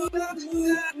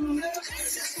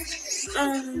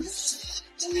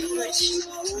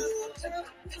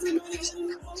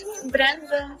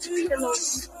 Brenda, hello.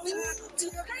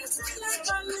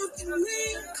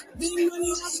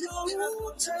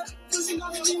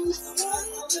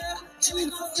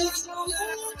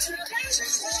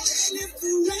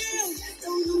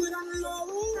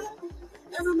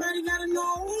 Everybody gotta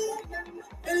know,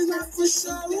 it's not for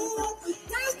show.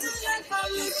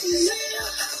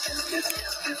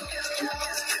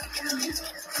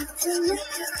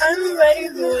 I'm very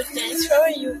good, thanks. How are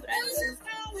you, Brenda?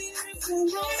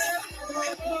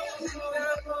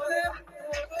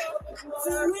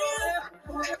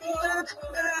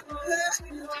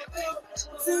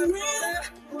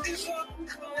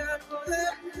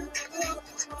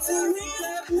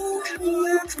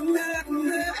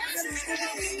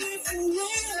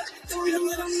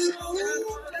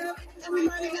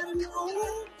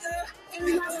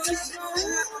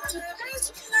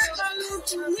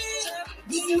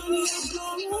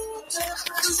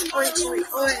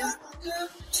 Oi.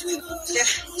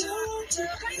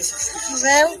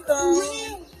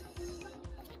 Welcome.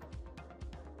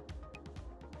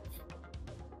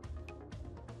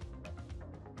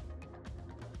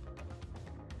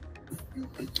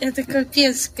 Это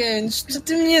капец, Кэн. Что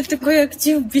ты мне такой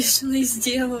актив бешеный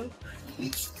сделал?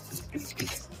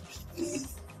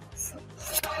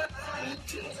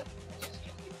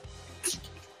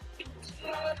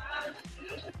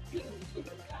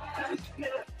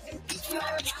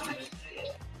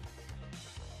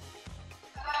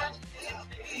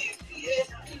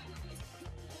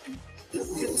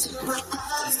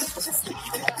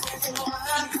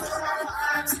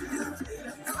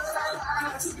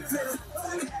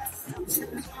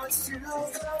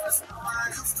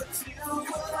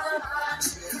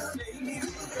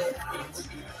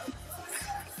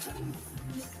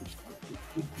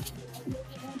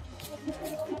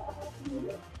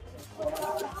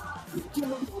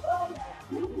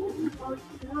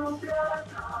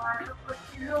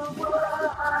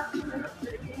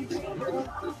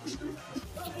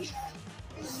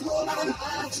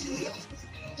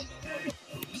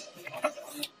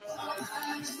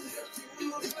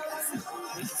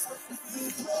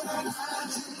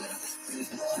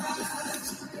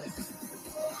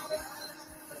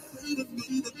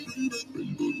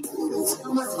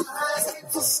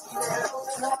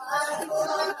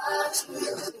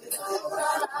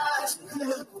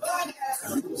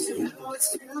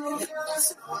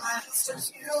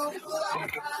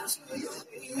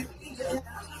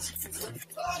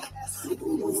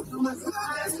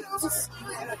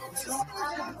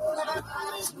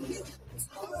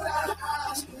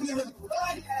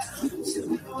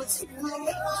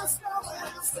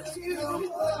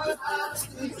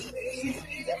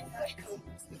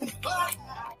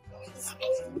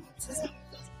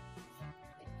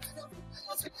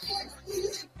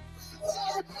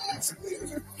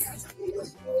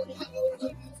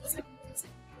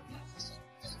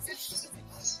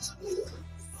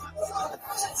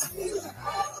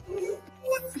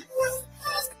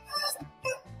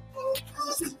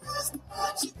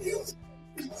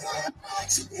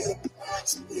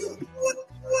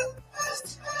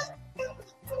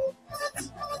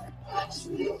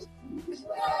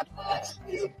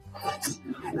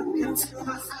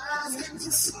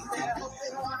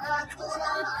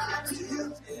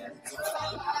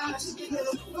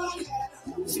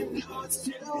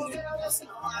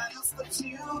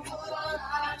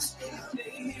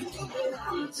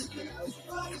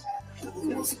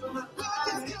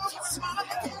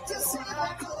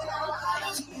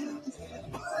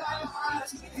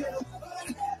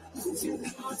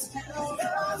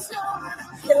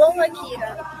 Hello,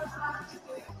 Akira.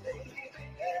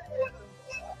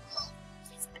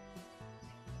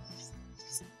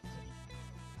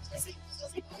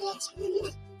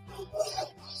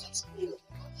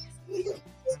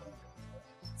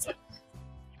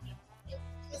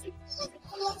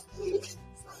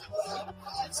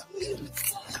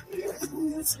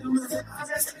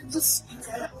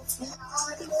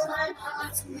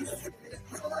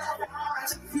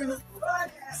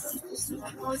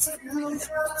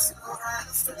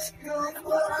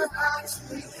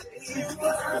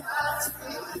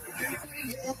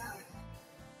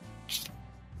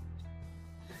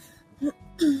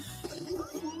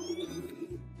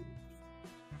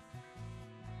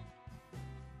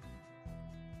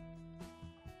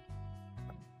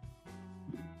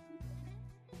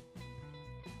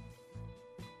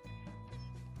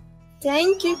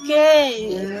 Thank you,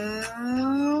 Kay.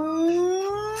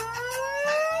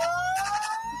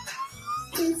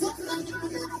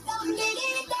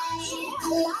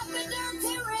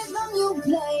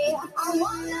 I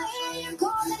wanna hear you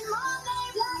calling my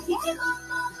name like hey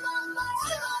mama,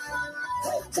 hey mama.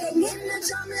 Banging the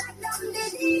drum like I'm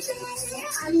the DJ.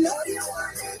 I know you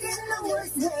want it in the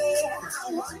worst way.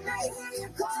 I wanna hear you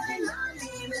calling my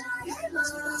name like hey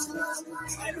mama,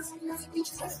 hey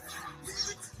mama.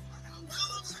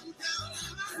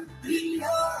 Be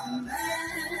your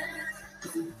man.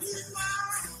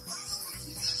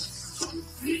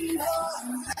 Be your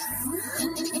man.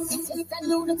 Yes, I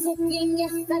do the cooking,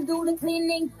 yes, I do the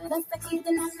cleaning. Plus I keep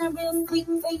the nana real sweet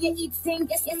for your eating.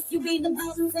 Yes, yes, you be the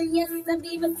boss, and yes, I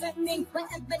be respecting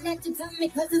whatever that you tell me,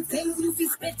 cause it's things you be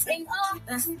spitting. Oh,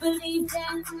 best believe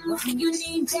that, when you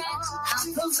need that,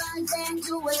 I'll provide that,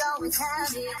 you will always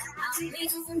have it. I'll be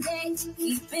some day,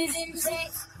 keep it in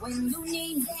check. When you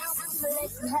need that, I'll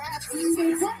let you have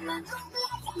it. Tell my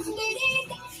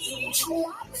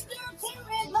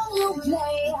people you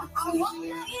play. I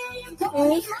wanna hear you go.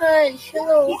 Михаил,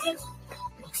 hello.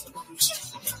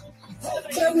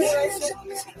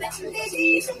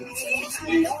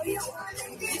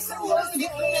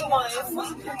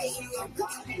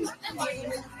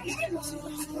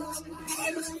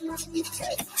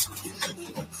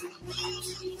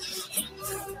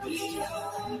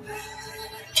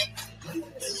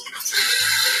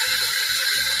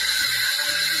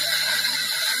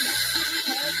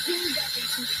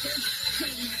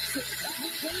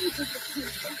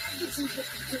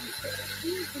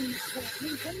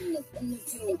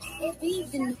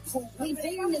 We've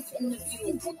been this in the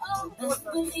view. Best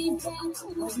believe that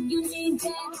when you need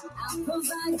that, I'll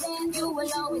provide that. You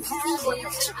will always have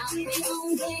it. I'll be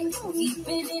on deck, keep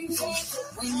it in check.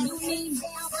 When you need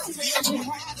that, I'll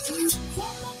have it.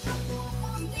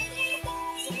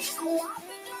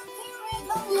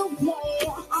 You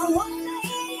play. I wanna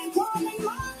hear you calling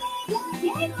my name like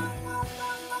hey mama,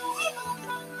 hey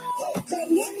mama.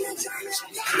 Banging the drum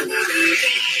like I'm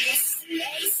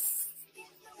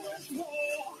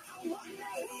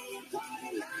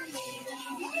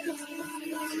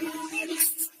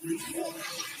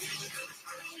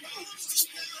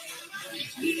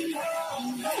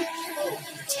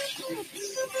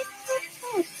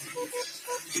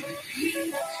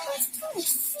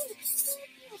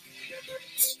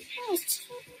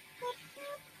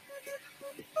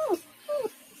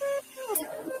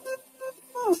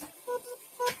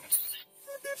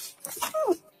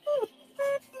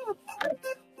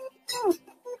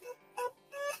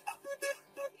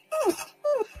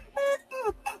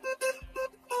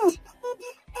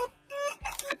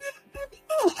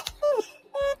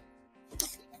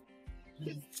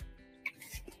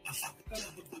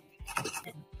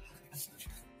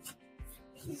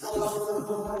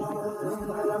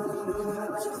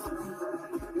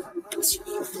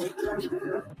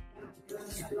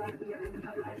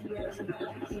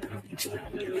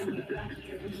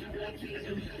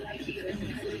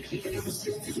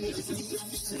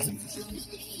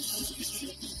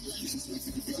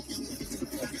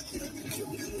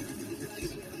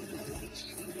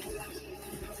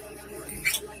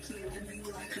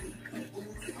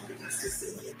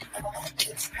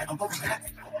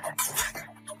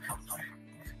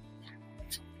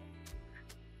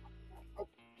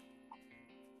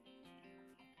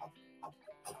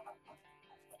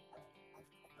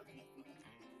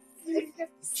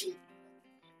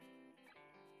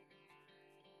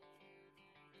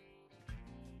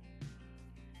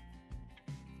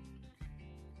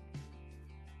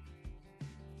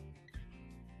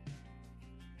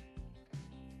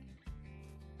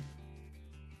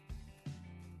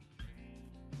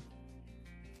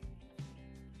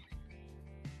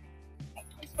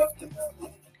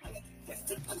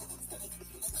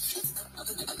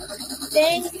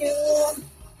Thank you.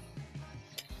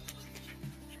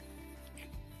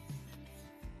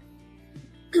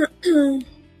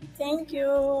 Thank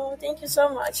you. Thank you so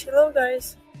much. Hello,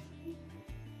 guys.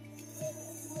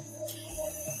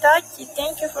 Tati,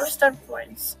 thank you for star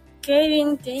points.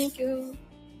 Kevin, thank you.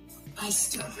 I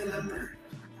still remember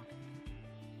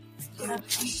your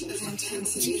appreciation of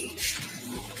intensity,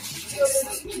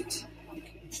 excitement,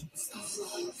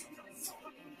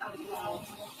 of love.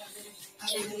 I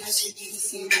didn't let you be the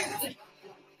same way.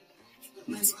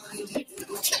 My mind had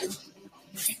opened,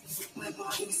 my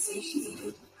body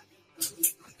satiated.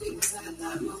 It was at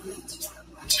that moment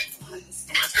I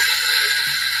understood.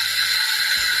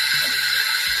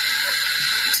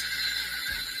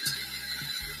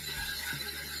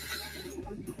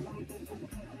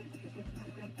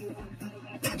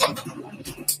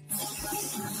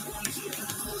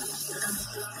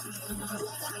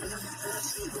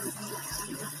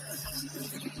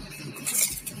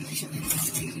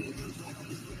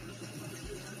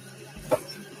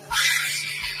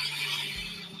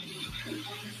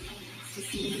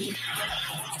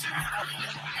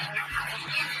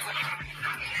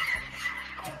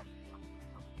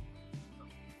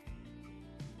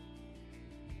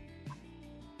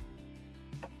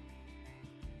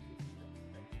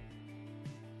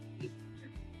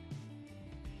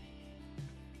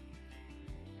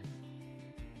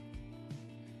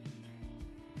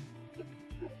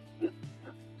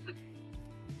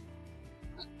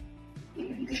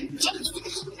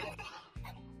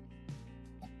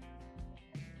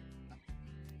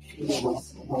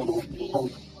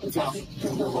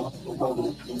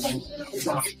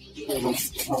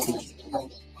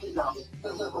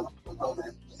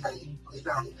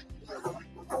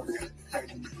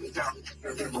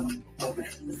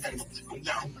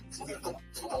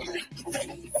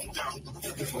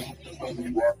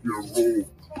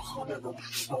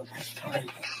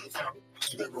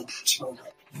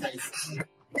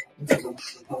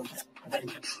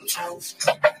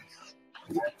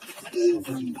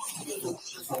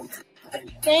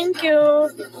 Thank you.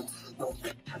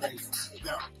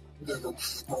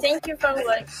 Thank you for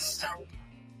likes.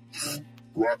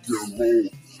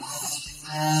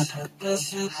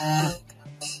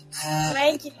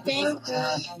 Maggie, thank you.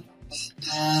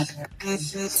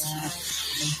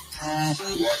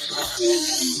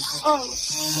 Oh.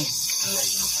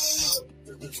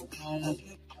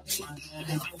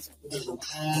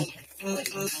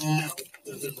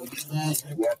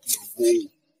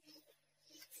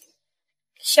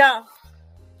 Ща.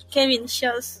 Кевин,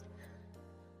 сейчас.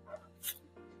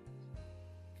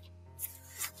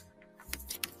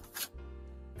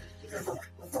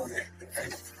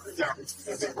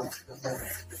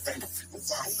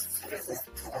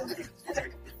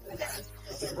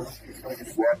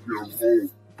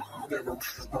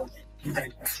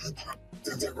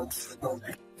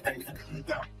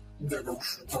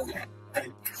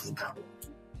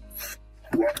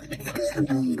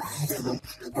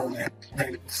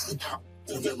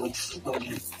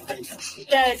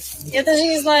 Блядь, я даже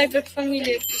не знаю, как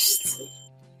фамилия пишется.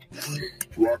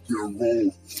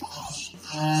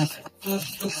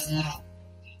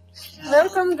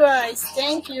 Welcome, guys.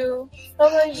 Thank you. How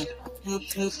are you?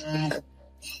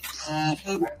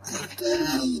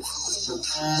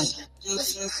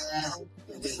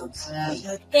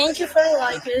 Thank you for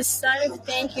like this side.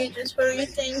 Thank you just for you.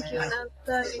 Thank you.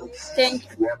 Natalie. Thank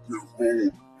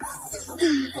you.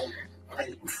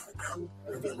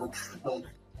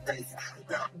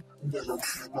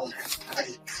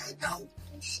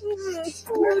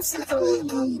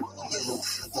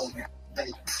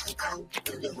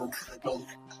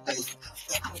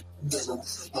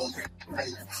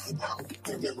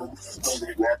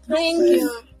 Thank you.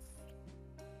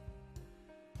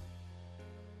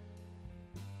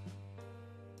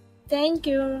 Thank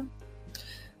you.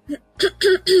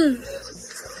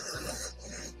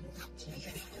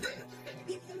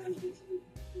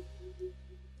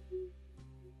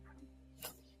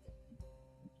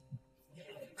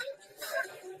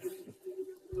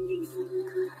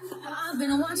 I've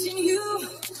been watching you.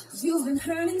 You've been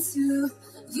hurting too.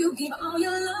 You give all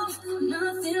your love,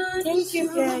 nothing like Thank you,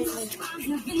 guys. I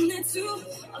have been there too,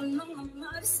 alone on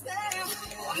my despair.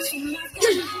 Watching like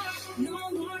a dog, no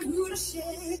one who to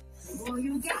share. Boy,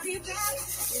 you got me back.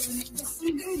 There's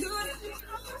something good.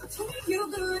 Treat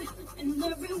you good in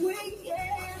every way,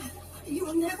 yeah. You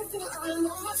will never feel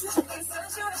alone. It's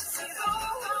such a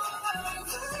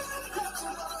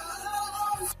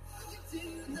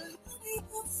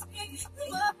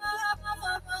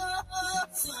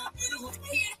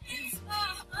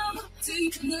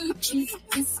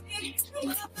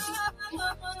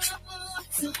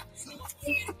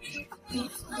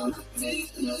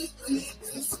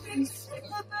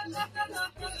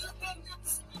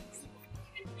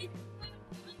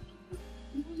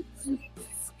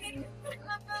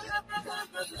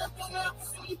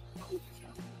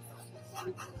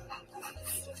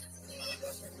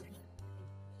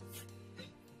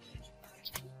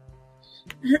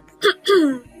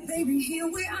Baby,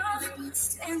 here we are,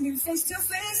 standing face to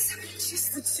face.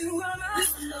 Just the two of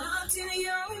us, locked in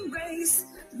your embrace.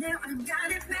 Now I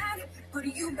got it bad, but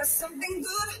you got something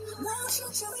good. Won't you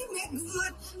truly make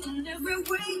good in every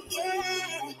way,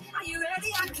 yeah. Are you ready?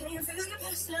 I can feel your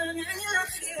passion and you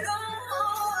like it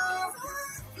all.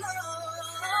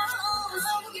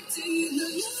 I'll give to you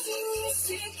the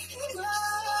music.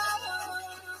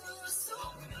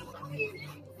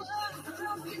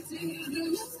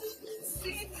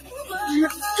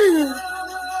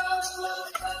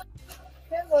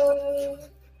 Hello.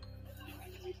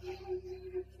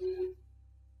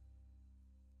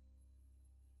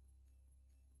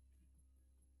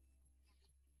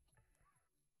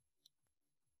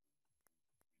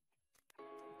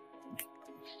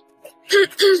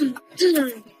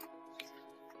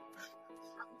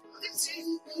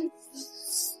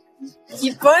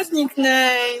 Ебать,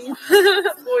 никнейм.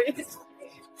 Ой.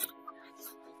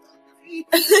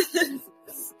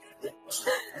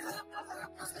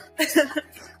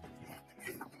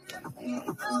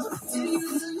 Good music.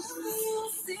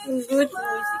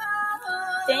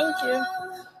 Thank you.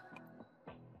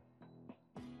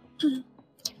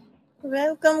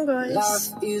 Welcome, guys.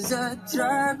 Love is a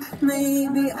drug,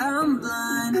 maybe I'm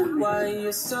blind. Why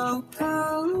you so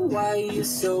cold? Why you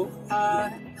so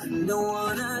hot? Don't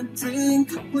wanna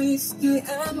drink whiskey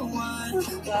and wine.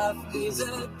 Love is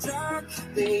a drug,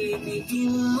 baby, be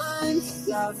mine.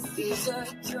 Love is a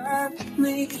drug,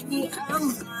 maybe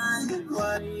I'm blind.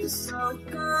 Why you so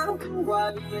cold?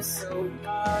 Why you so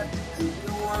hot?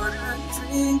 Don't wanna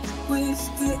drink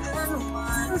whiskey and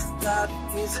wine. Love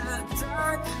is a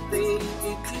drug, baby,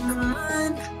 be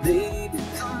mine. Baby,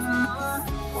 come on.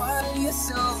 Why you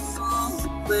so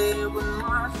cold? Play with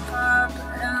my heart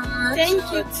and Thank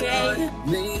you, Kay.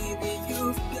 maybe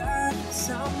you've got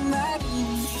somebody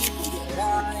new.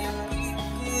 I am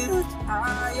with you,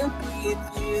 I am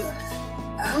with you.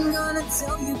 I'm gonna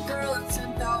tell you, girl,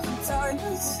 10,000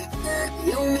 times.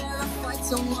 You'll never fight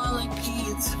someone like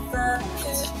me, it's a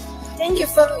fact. Thank you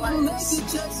for You watching. make it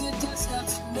just, you just have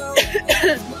to know.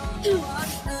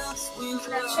 What else we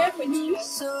Share with you.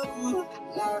 so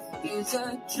love is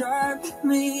a drug,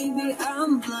 maybe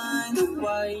I'm blind.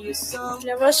 Why you so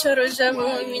Для вашего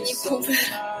рожевого міні-куба.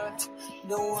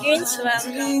 Gains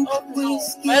welcome.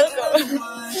 Welcome.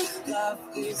 Love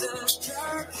is a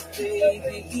drug,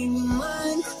 baby, in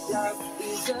mine. Love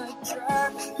is a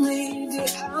drug, maybe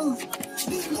I'm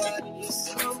blind. Why you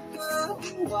so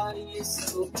good? Why you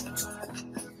so hard?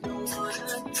 Don't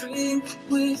wanna drink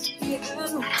whiskey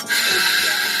and wine.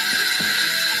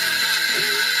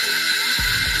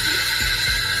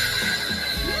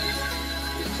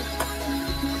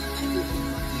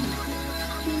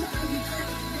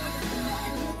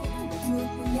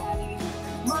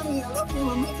 Money, I love you,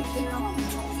 I'll make it down.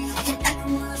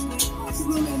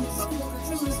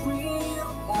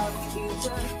 Love is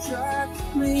a drug,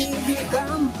 maybe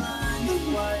I'm blind.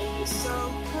 Why you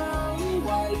so cold?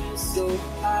 Why you so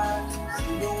hot?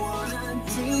 Don't wanna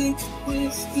drink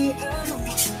whiskey and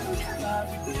wine.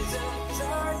 Love is a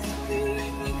drug,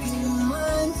 baby, be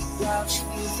mine. Love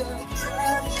is a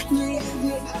drug,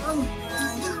 maybe I'm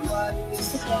blind. Why you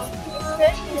so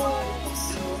cold? Why you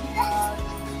so hot?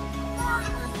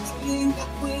 Drink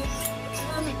whiskey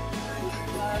and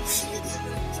wine. Love is a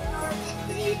drug,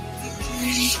 baby,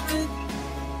 be mine.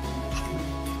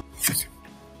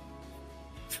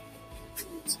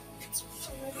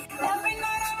 Every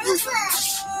night I'm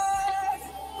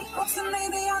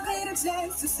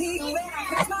chance to see where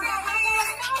I put my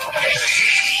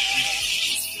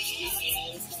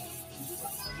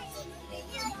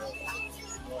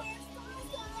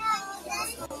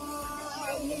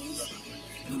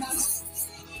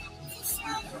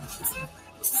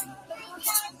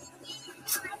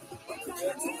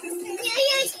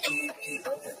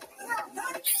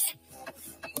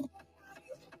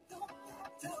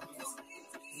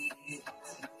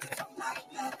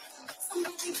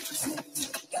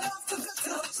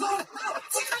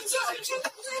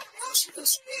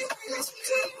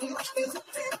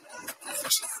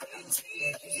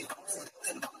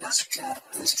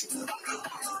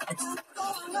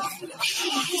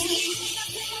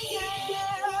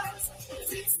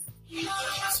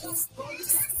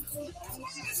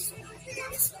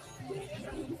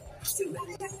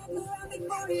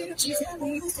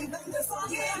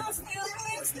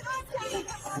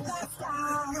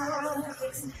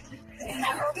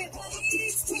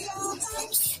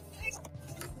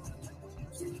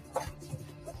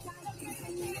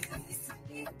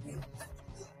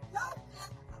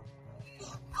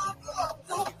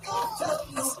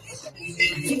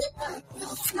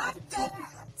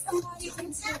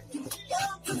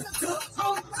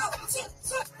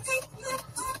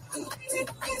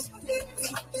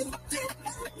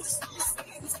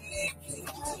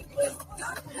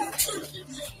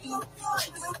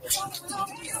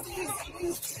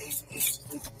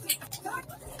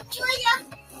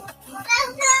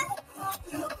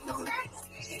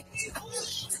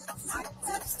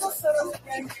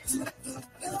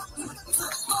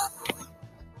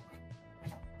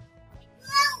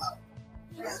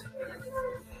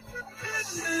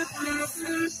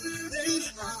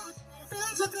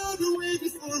Friends are gonna be waiting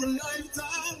for a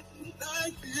lifetime.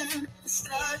 I can't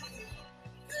strike.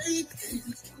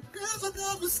 Girls are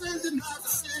gonna be sending out the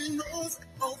signals.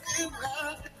 Open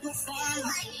up, you'll find.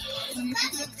 You need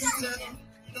to be there.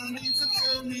 Don't need to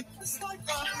tell me. It's like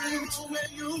I know where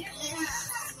you be.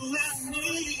 You and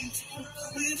me.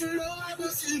 We will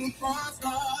always see the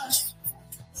crossfire.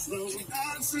 So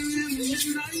I'm singing the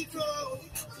midnight glow.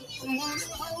 I wanna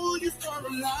hold you for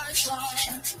a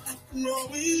lifetime. No,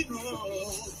 we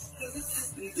know.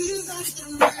 These are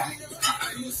the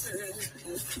ways you said.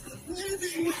 Maybe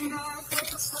we're not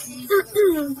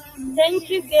Thank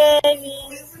you,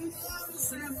 Gavin.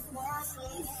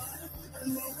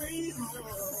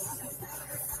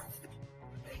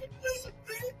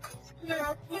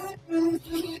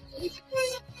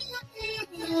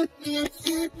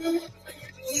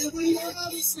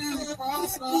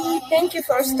 Thank you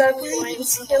for star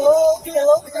points. Hello,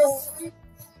 hello, hello.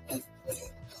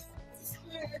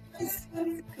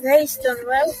 Grayston,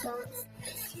 welcome.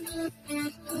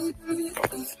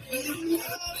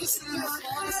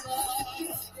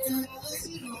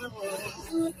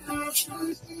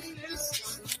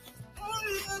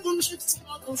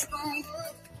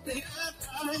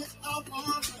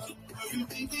 You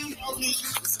thinking about me?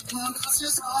 Come cause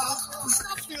it's hard.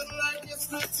 I feel like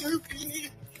it's not to be.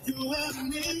 You and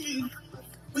me.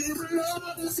 We were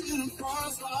always in the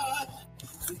crossfire.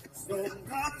 So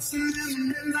I'm sitting in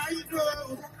the midnight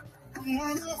glow. I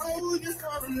wanna hold you for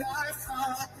a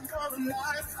lifetime, for a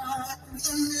lifetime.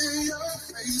 In your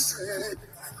face,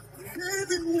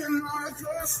 maybe we're not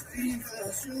just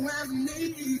strangers, you and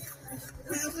me.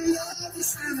 We will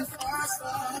always in the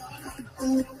crossfire.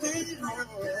 Oh, baby.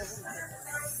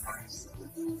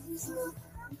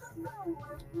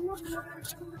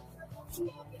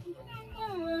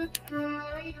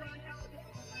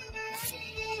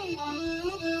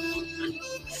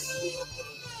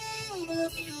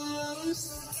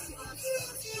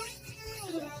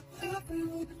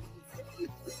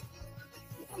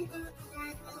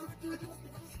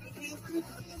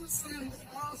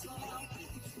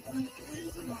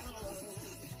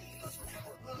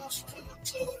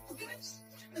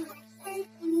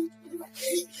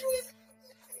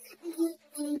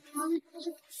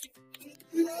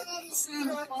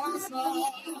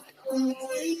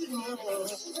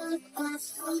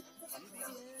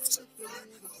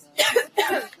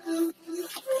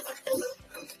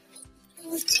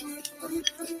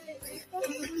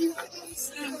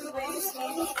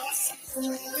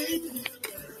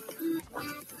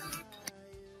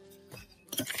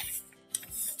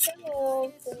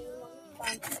 Hello,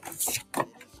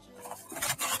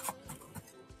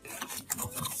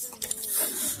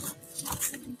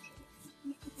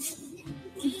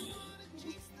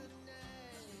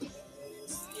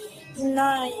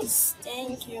 nice,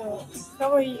 thank you.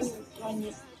 How are you,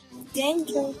 Tony? Thank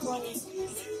you, Tony.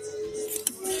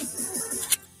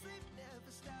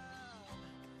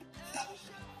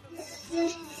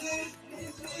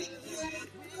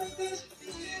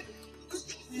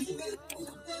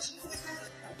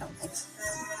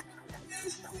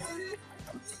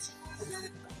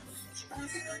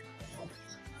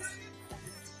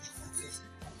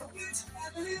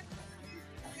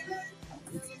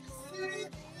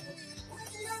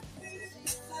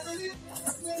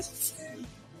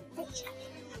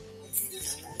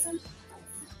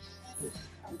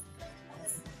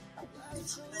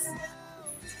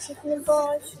 Чуть не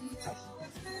бачу.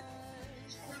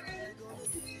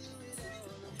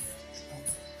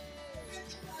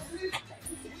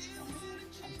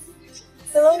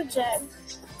 Hello, Jack.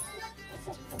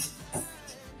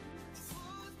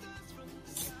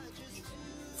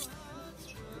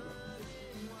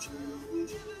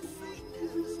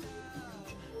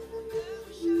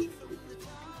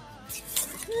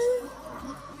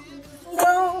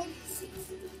 No.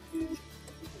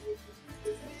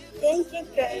 Thank you,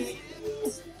 guys.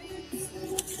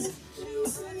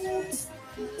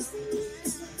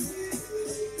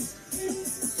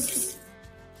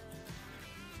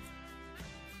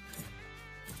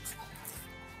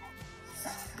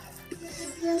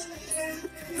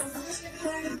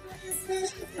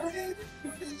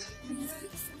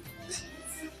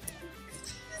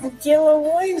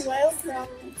 Деловой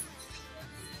welcome.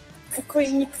 Какой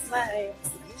никнейм.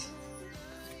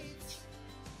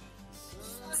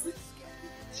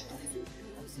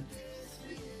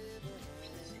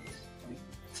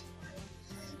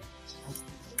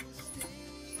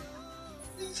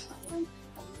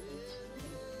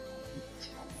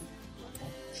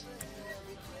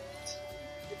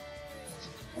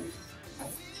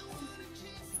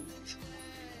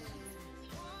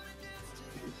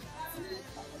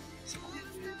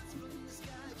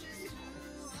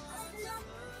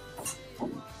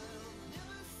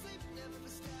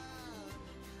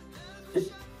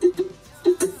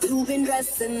 You've been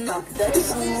dressing up the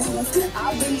truth.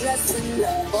 I've been dressing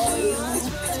up for you.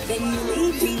 Then you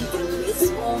leave me in this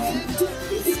room.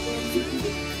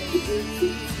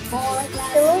 For a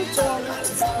glass of wine.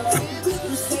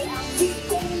 You say I'm the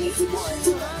only one.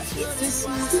 It's the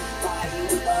truth by you,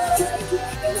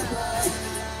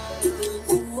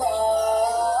 Ooh,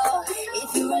 if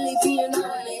you really being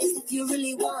honest, if you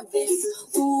really want this,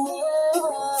 ooh,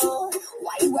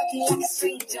 why you working like a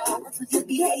stranger? What's with your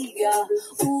behavior?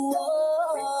 Ooh,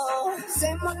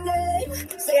 say my name,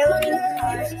 say my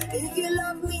name. If you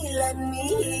love me, let me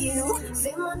hear you.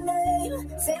 Say my name,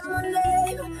 say my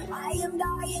name. I am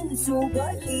dying to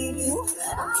believe you.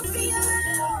 I feel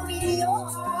alone in your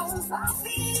arms. I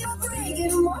feel you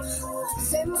breaking my heart.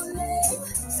 Say my name,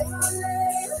 say my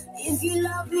name. If you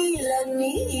love me, let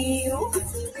me hear you.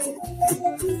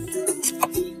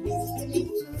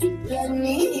 Let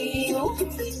me hear you.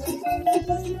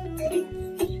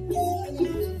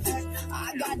 I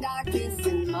got darkness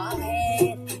in my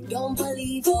head. Don't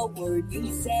believe a word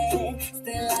you said.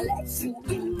 Still I let you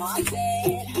in my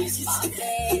bed. My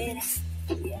bed.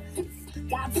 Yeah.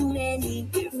 Got too many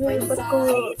different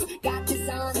sides. Got this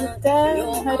on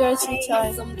your mind.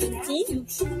 Something that you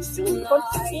choose tonight.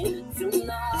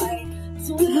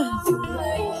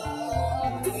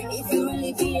 If you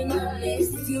really being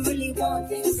honest, if you really want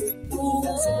this, ooh,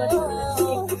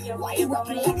 why you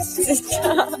walking like a sister?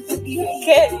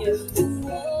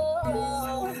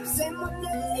 Say my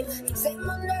name, say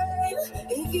my name.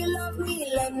 If you love me,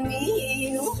 let me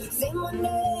hear you. Say my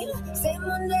name, say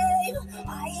my name.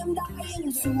 I am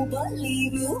dying to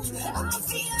believe you. I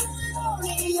feel alone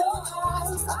in your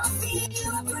arms. I feel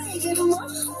you breaking my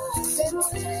heart. Say my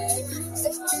name,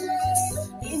 say my name.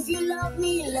 If you love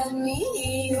me, let me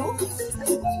hear you.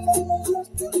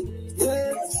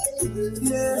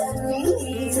 Let me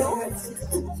hear you.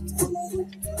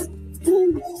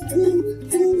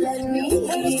 Let me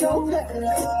hear you.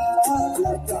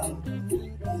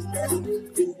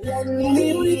 Let me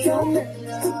hear you.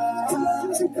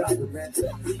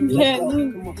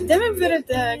 Где вы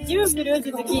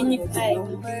берете такие никнеймы?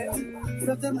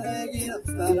 No te me guías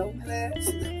para un mes.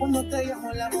 Cuando te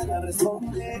llamo la mano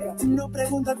responde. No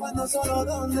pregunta cuándo, solo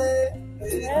dónde.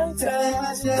 Te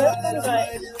dejas llevar,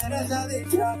 eres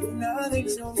adicta, una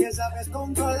adicción que sabes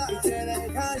controlar. Te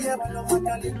deja llevar lo más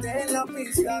caliente en la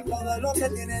pista. Todo lo que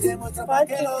tienes demuestra para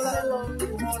que lo da.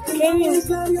 Porque mis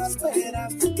labios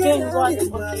esperas que nadie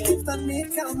más está en mi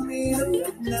camino.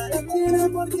 Nada tiene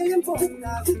por qué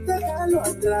importar, déjalo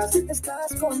atrás,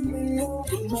 estás conmigo.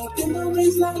 Mordiendo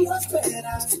mis labios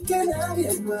esperas que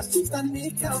nadie más está en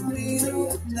mi camino.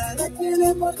 Nada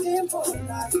tiene por qué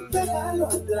importar, déjalo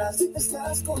atrás, estás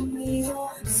estás conmigo.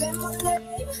 Say my name,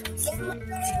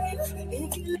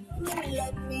 if you love me,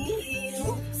 let me hear.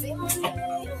 Say my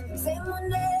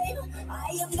name,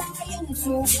 I am dying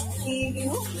to believe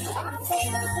you. I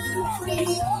feel love in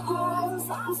your arms,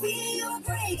 I feel you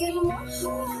breaking my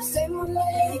heart. Say my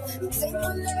name,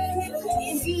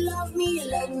 if you love me,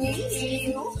 let me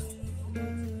hear.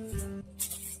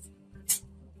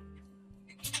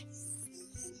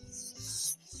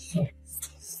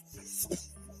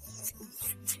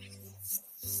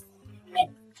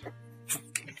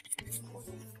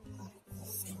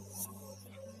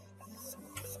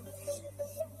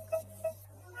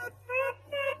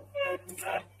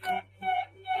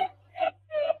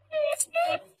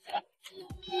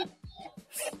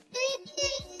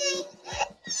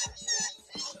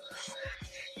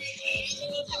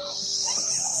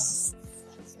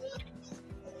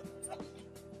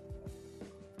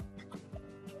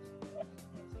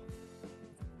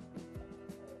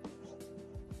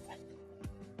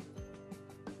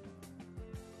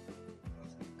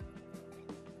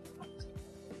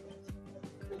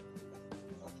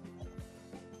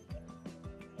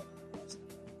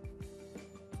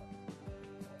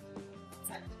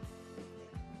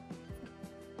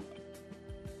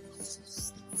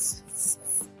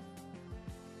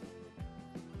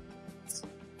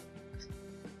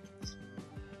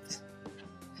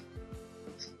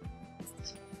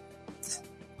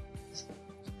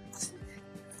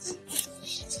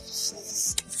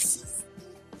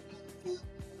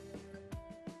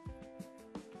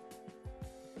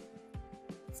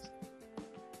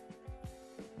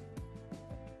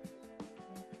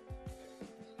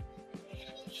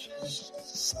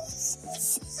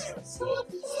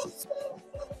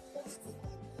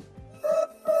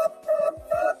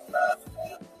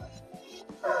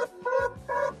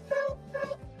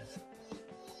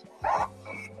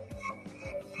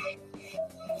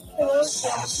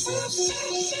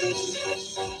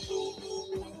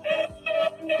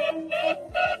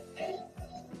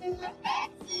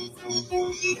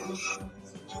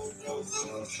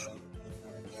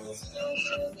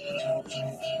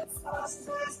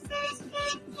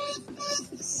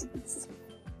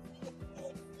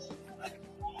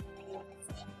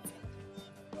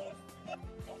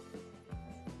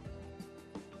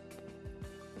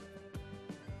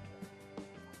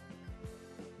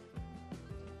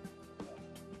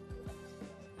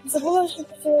 Забула, що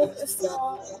ти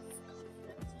писала.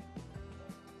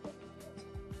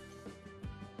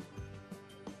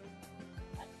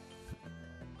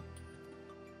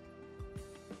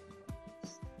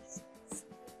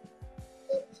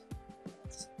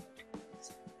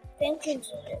 Thank you,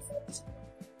 Jesus.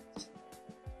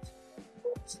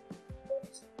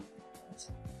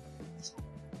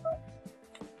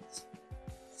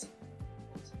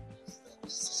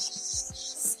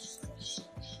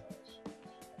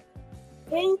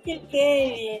 Thank you,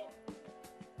 Kevin.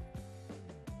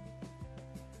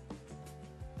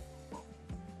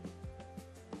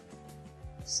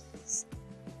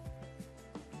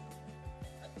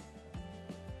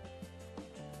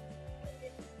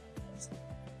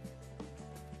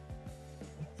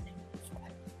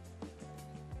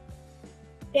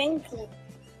 Thank you.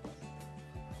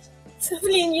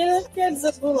 Блин, я опять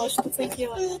забыла, что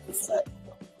хотела написать.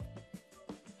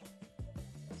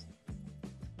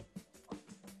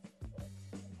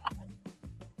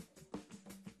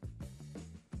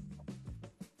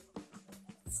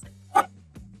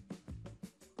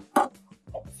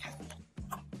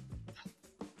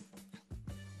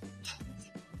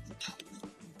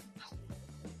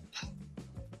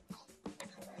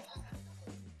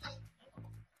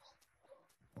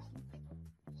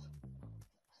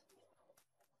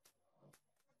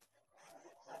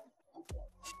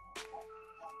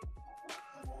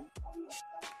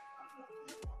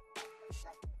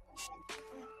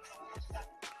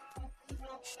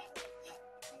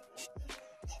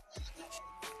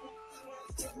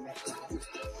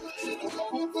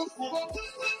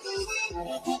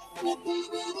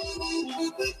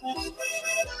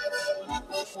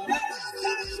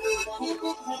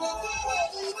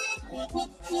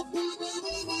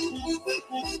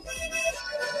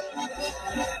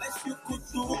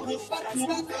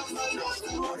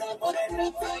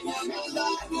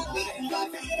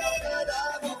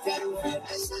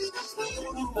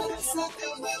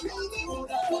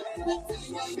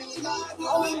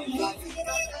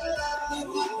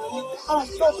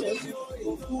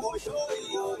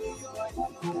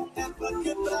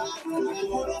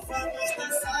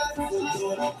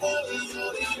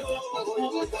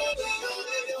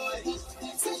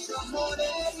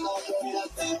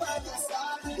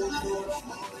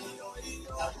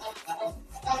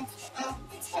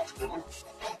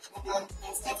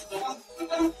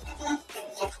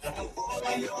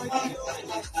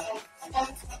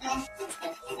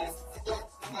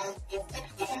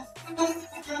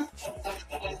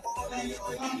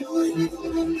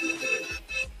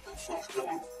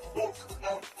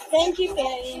 Thank you,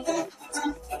 Kay.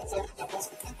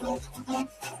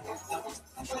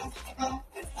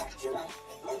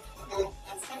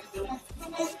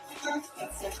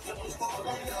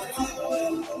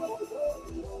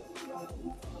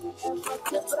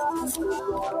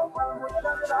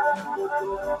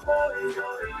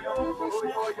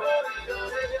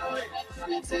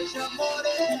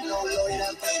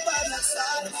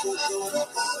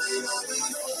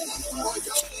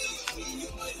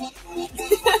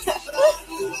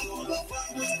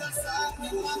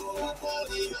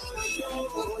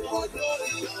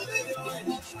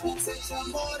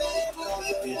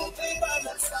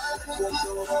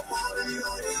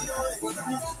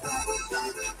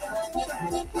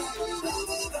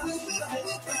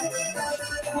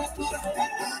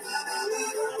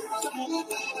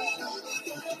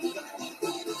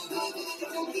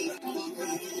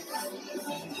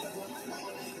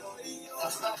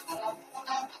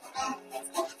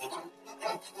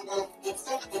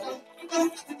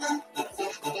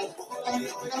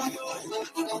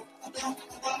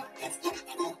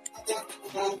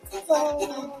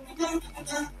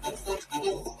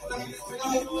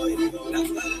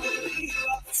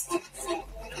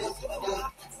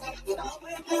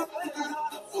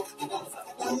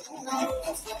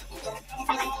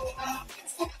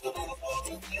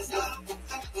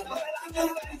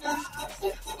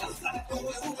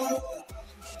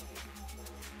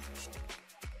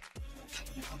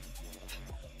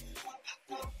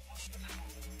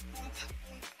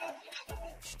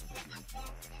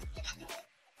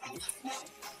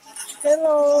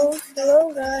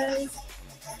 Hello guys.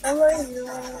 How are you?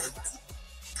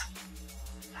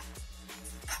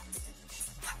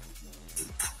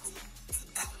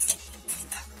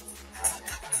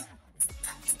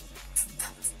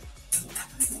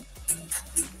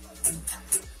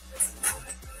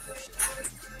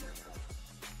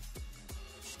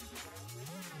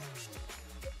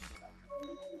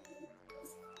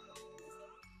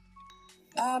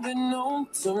 I've been known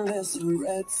to miss a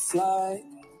red flag.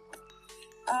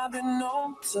 I've been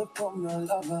known to put my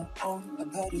lover on a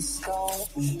pedestal.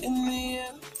 In the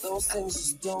end, those things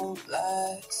just don't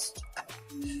last.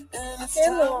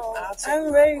 Hello,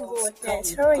 I'm very good.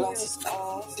 Yes, how are you?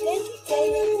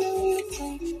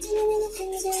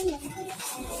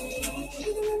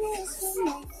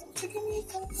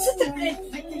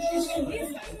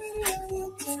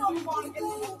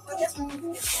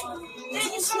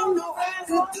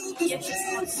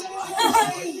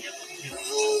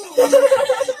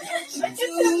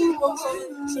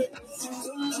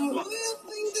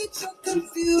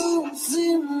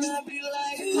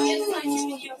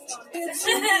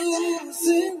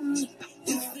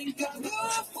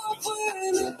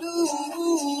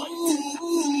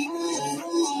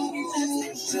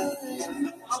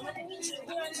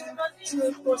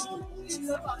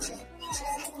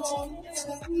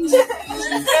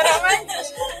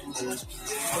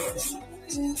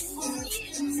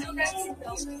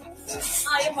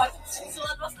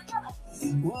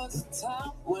 Was a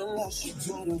time when I should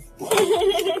try to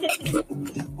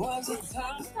Was a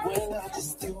time when I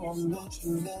just threw on much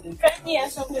magnetic.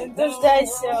 Конечно, блин,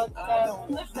 дождайся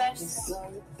вот дождайся.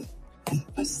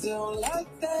 I still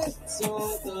like that,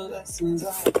 so the lessons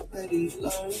I already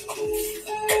learned.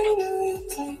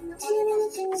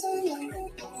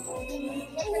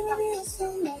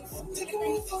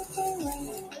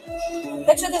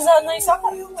 Так что ты заодно и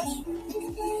сахар?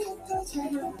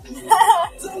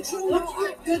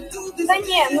 Да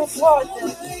не, ну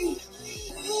хватит.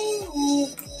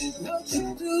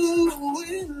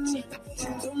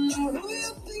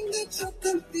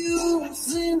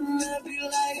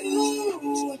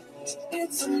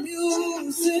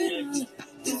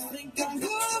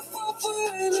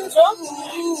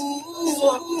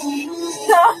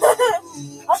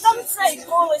 А там цей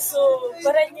колесо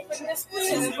передніх не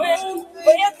спустить,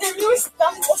 бо я дивлюсь,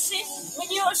 там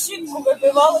мені ошибку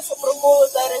вибивало, що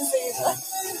проколота резина.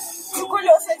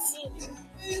 Кольоса ці.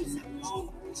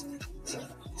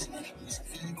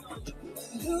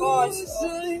 Ось.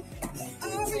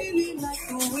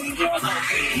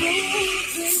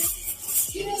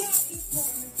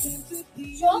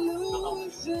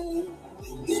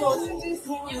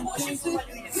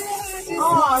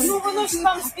 А, ну воно ж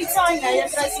там спеціально,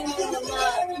 якраз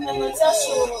іменно ця,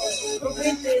 що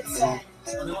робити це.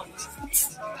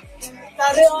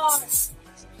 Та реально.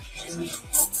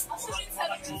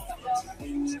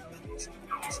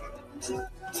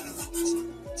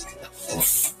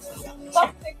 Так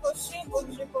ти коши, бо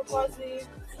вже показує.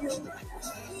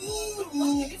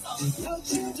 What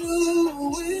you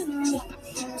doing?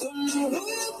 Don't know who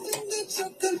you think that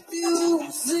you're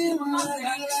confusing.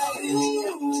 Like you.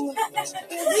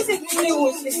 Десять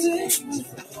плюсів.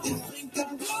 Think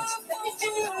I'm confident.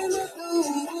 What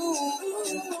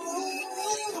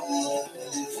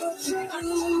you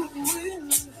doing?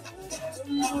 Don't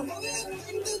know who you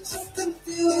think that you're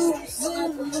confusing.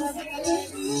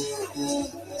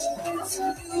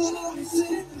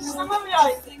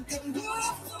 Замовляйте.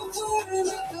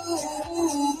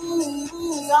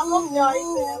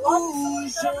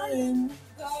 Замовляйте.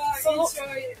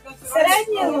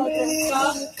 Середні ноти.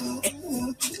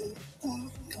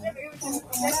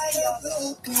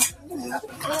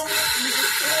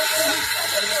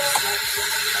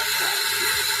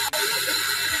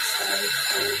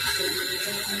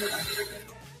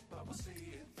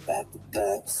 Back to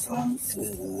back songs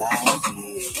with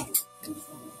life,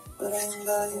 but I ain't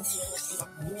got you.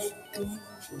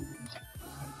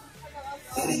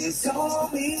 It's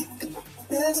on me.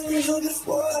 There's a real just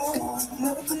what I want.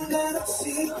 Nothing that I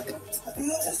see. I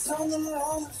feel just on the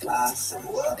wrong fly.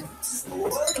 Somewhere,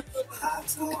 high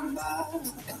to my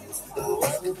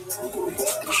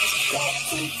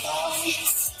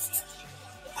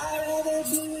I'd rather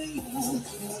be with you.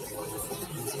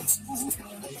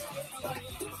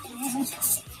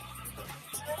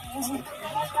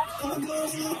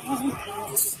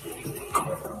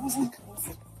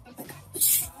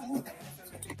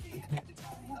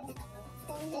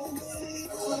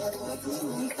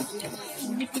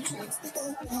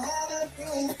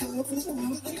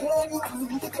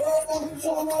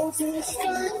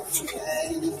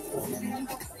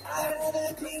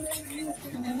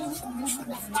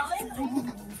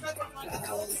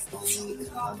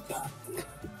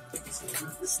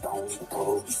 Stone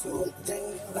cold, so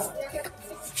damn.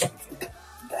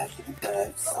 Back to back,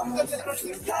 summer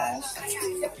last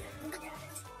year.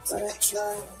 But I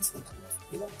tried.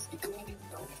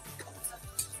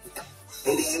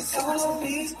 It is on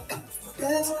me.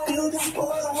 There's a real just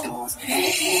what I want.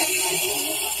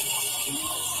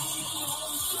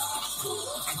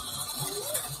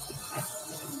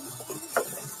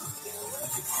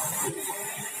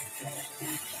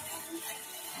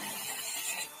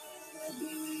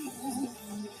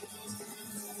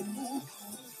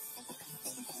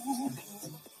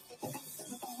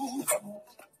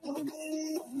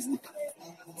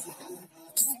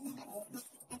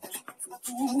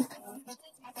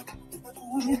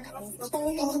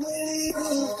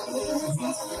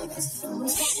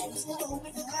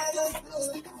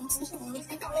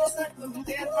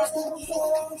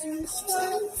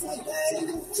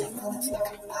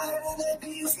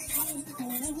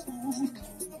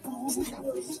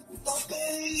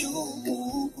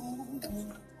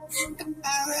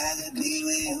 I'd rather be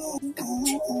with you.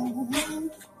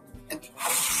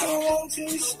 So won't you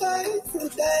stay for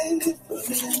days?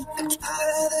 I'd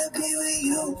rather be with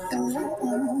you.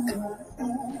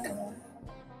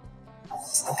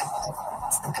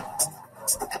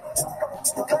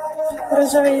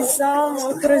 Рожевий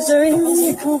замок, рожевий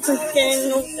мені купи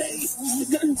кинув.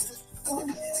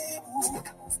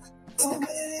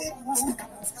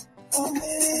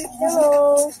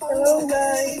 Hello, hello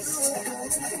guys.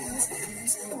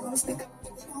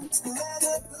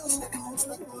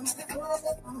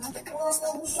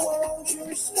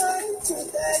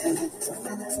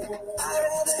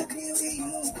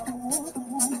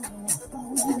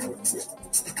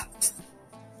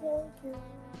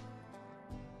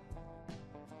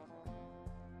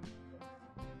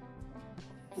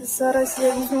 Зараз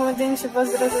я візьму один, щоб вас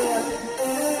зрозуміти.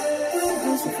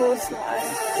 Beautiful smile.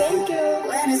 Thank you.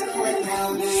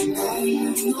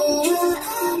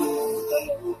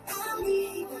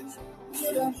 You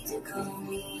don't have to call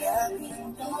me up, you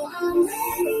know I'm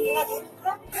ready.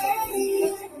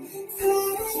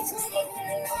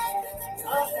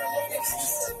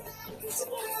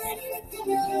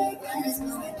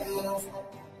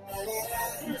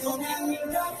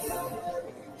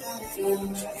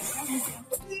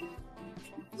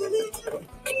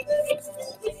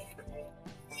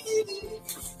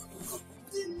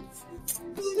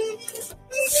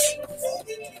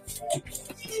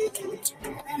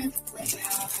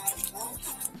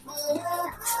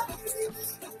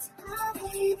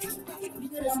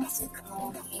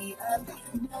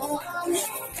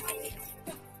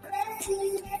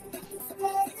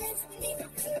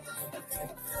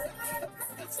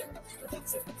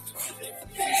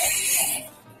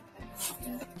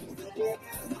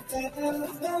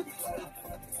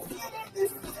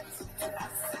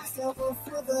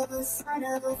 side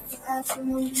of a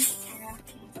fashion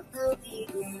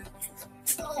going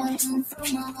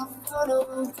from my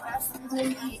photographs and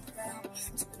delete them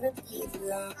to repeat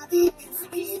them. I think it's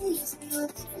really still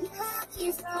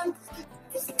happy from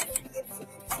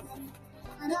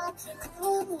and I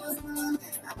close them.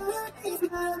 I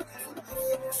think my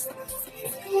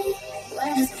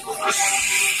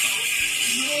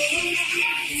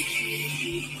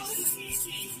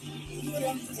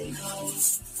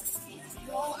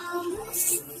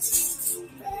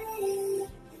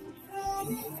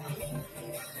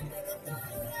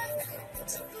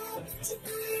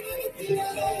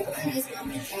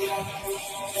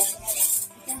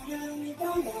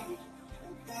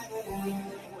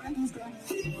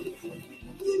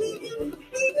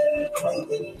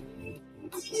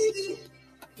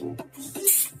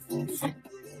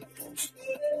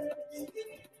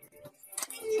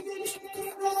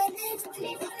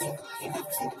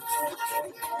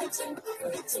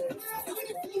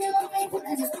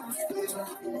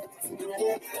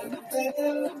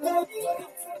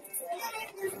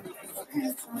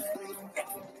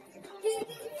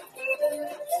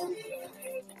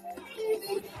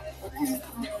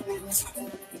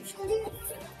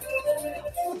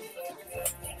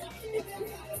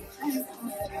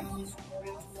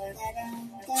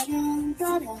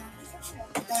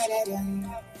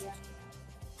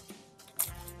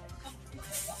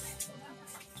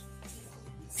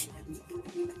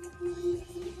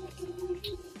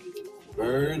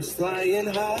Birds flying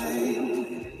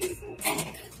high.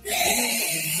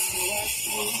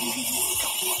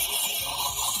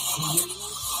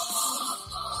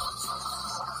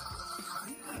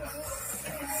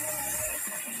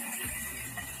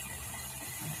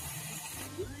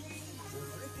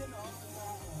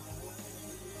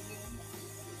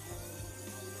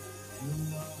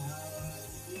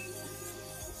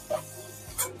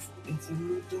 It's a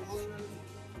new dawn.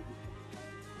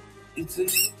 It's a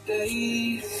new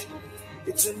day.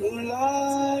 It's a new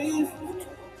life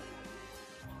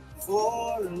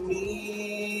for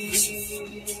me.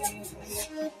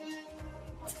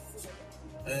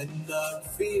 And I'm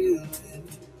feeling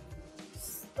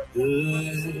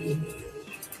good.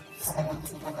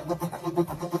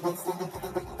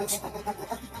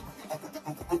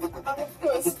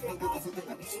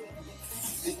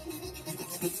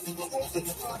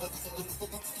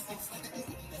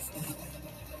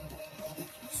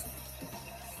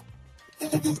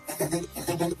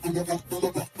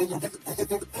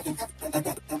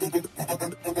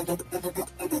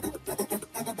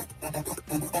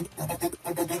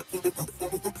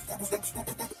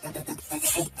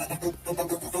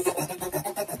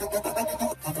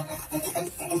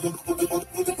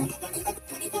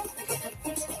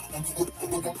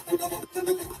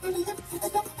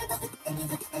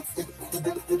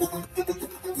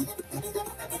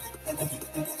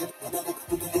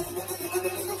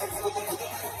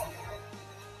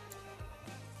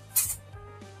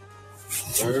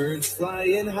 Birds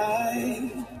flying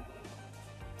high,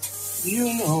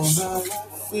 you know how I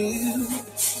feel.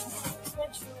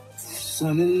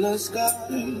 Sun in the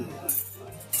sky,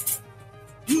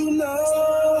 you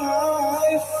know how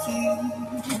I feel.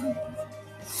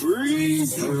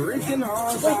 Breeze breaking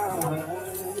all high,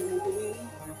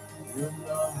 you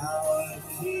know how I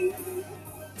feel.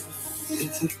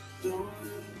 It's a dawn,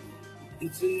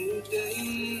 it's a new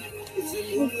day, it's a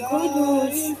new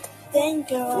life.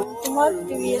 Thank you. Tomorrow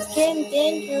previous game,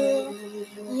 thank you.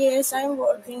 Yes, I'm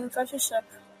working in coffee shop.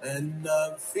 And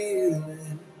I'm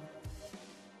feeling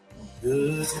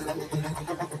good.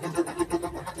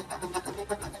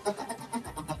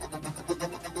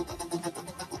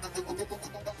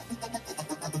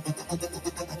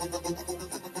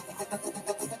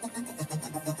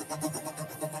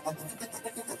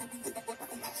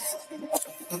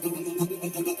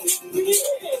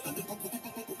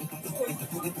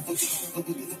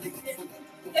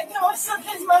 Я просто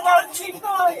измагал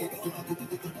чекой.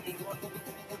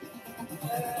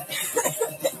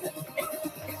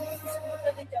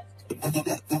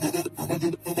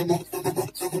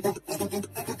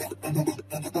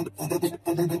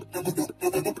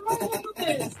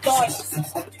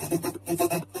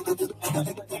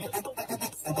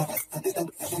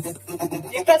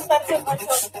 И кастаться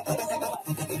пошел.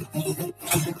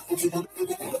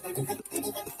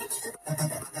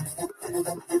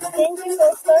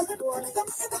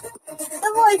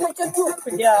 Давай хотя бы,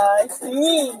 блядь,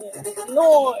 сними,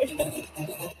 ноль.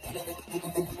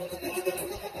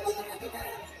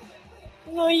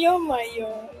 Ну,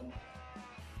 ё-моё.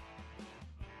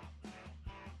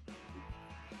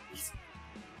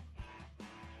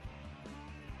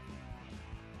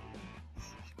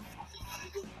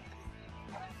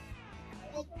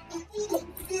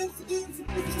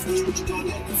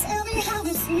 Tell me how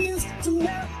it feels to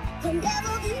know you'll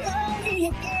never be lonely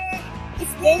again.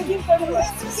 Thank you for the The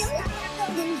rest of rest. your life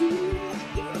knowing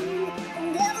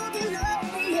you'll never be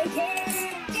lonely again.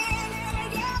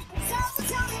 Yeah. So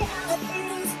tell me how it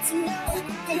feels to know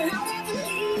that I'll never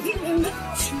leave you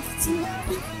alone. To know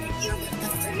that you get the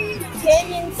freedom.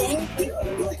 Kenyon, thank you.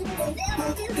 You'll never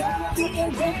be lonely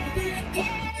again.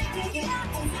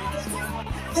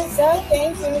 So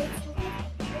thank you.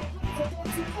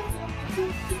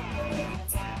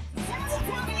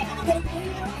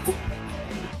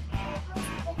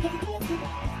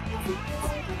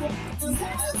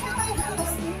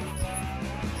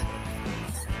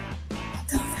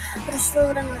 Пришло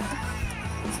время.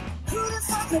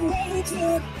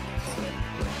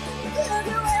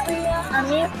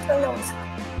 Амир, hello.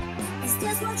 Is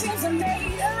this what dreams are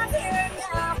made of here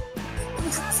now?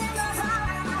 I'm crossing the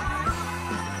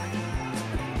heart.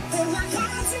 With my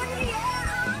hands in the air,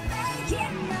 I'm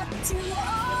making up to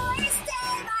always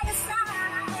stay by your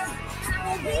side. I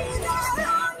will be there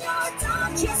on your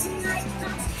darkest night.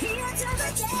 I'm here till the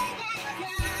day that I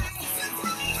die. So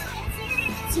tell me how it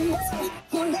feels to know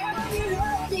you'll never be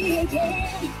lonely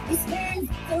again. You spend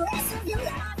the rest of your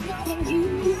life knowing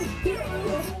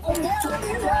you'll never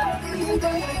be lonely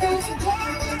again.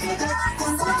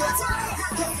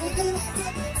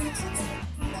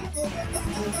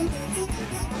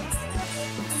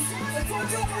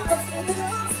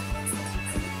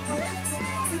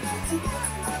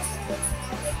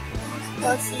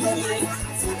 What's easy?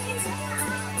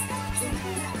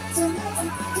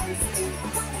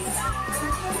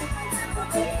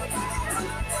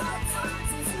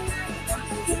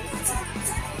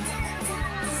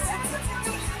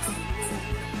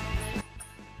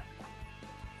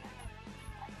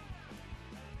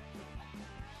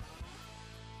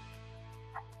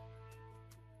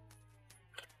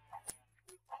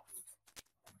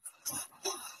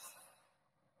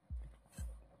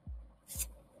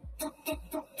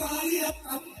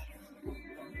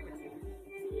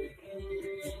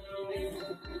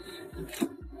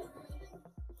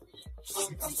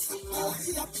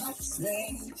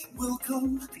 Change will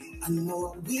come, I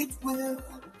know it will.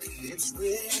 It's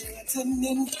written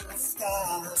in the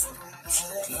stars.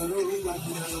 I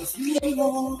love you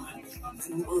more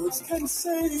than words can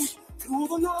say. Through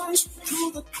the night,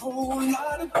 through the cold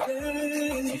light of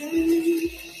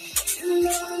day.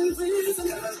 Life is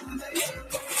another day.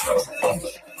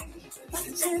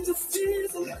 Change of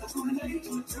season, too late,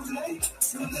 too late,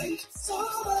 too late. So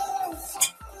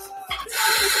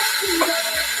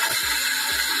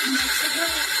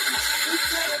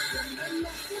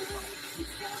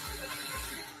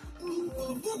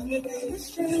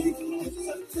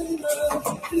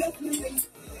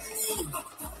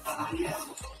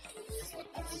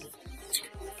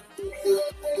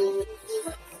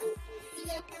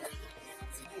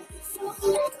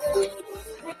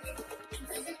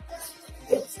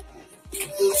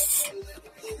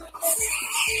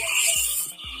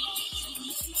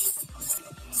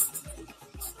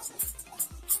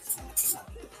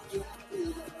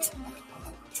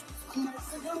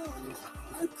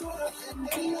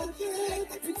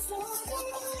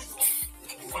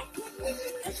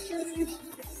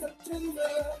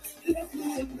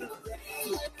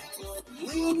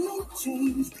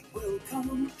change will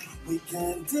come, we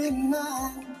can't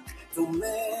deny. So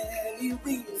many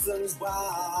reasons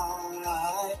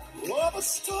why. All the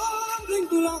stumbling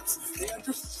blocks, they're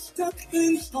just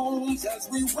stepping stones as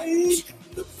we wait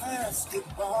the past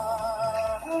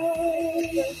goodbye.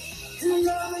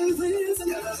 Life is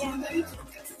never late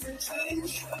to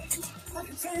change. I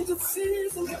can change the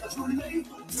season, too late,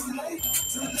 too late,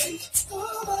 too late.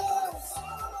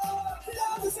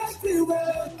 Love is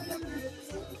everywhere.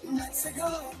 Mexico,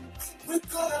 we're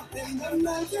caught up in the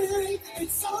magic.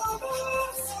 It's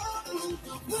almost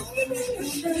with me in the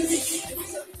shade. In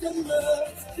September,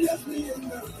 left me in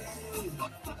the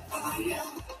rain.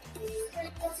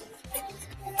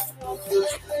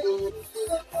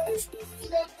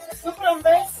 Super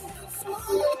best.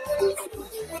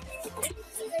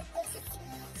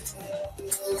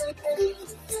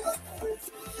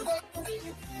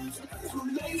 Too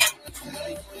late, too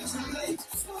late, too late.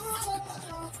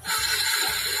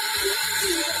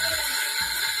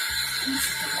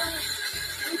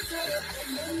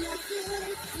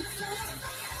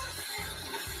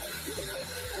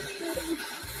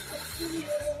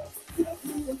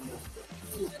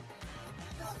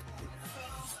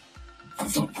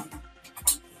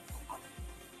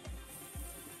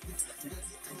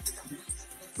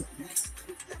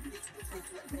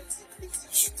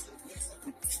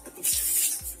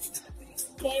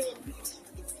 Kevin.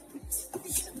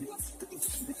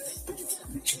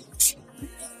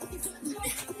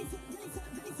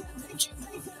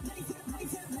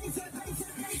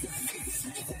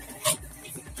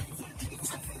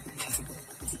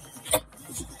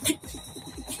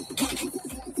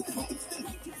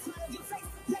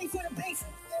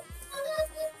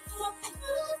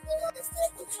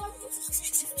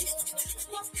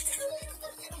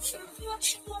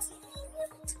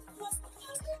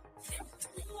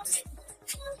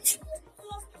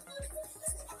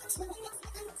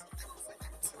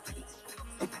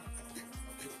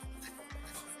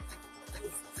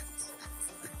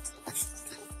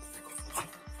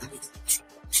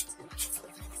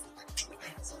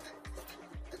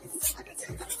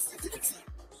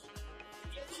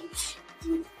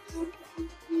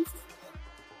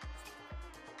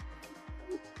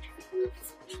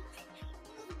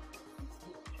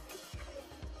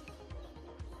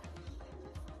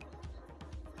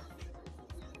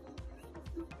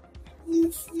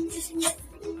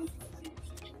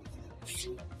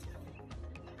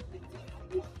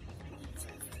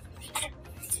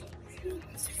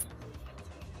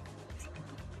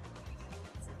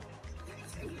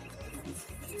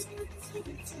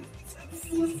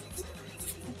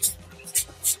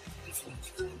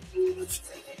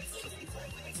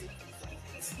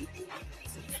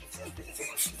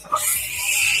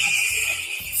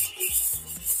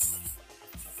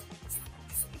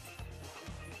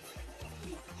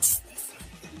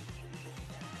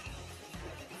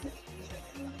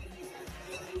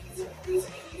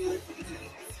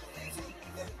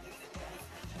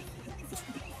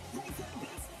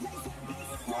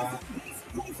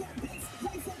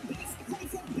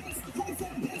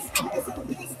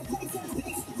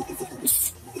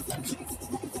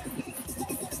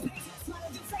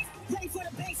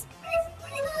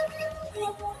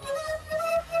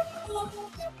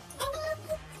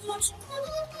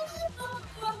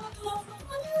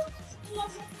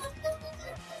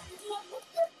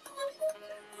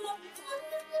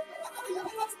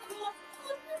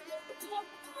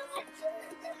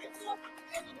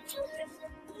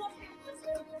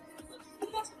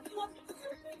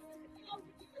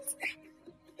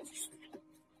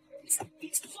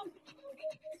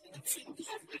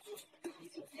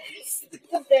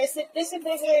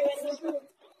 10 гривень.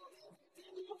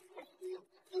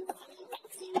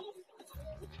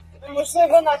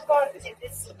 Можливо, на карті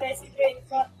десь 10 гривень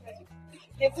карти.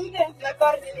 Не буде на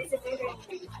карті 10 гривень.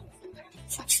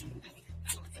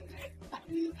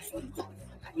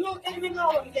 Ну,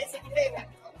 терміналом 10 гривень.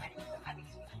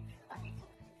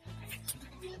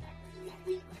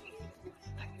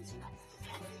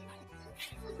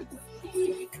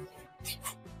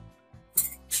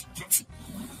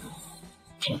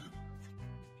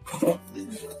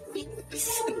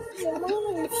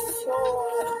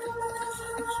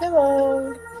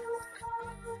 Hello.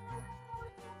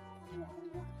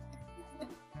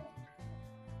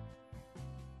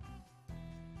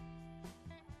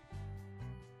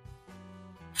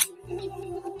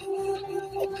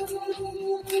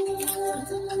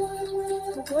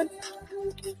 Good.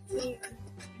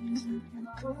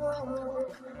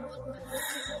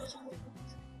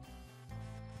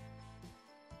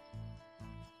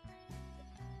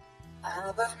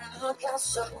 I burn a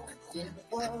castle in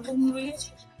the world and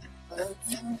reach, but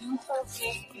you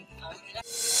forget.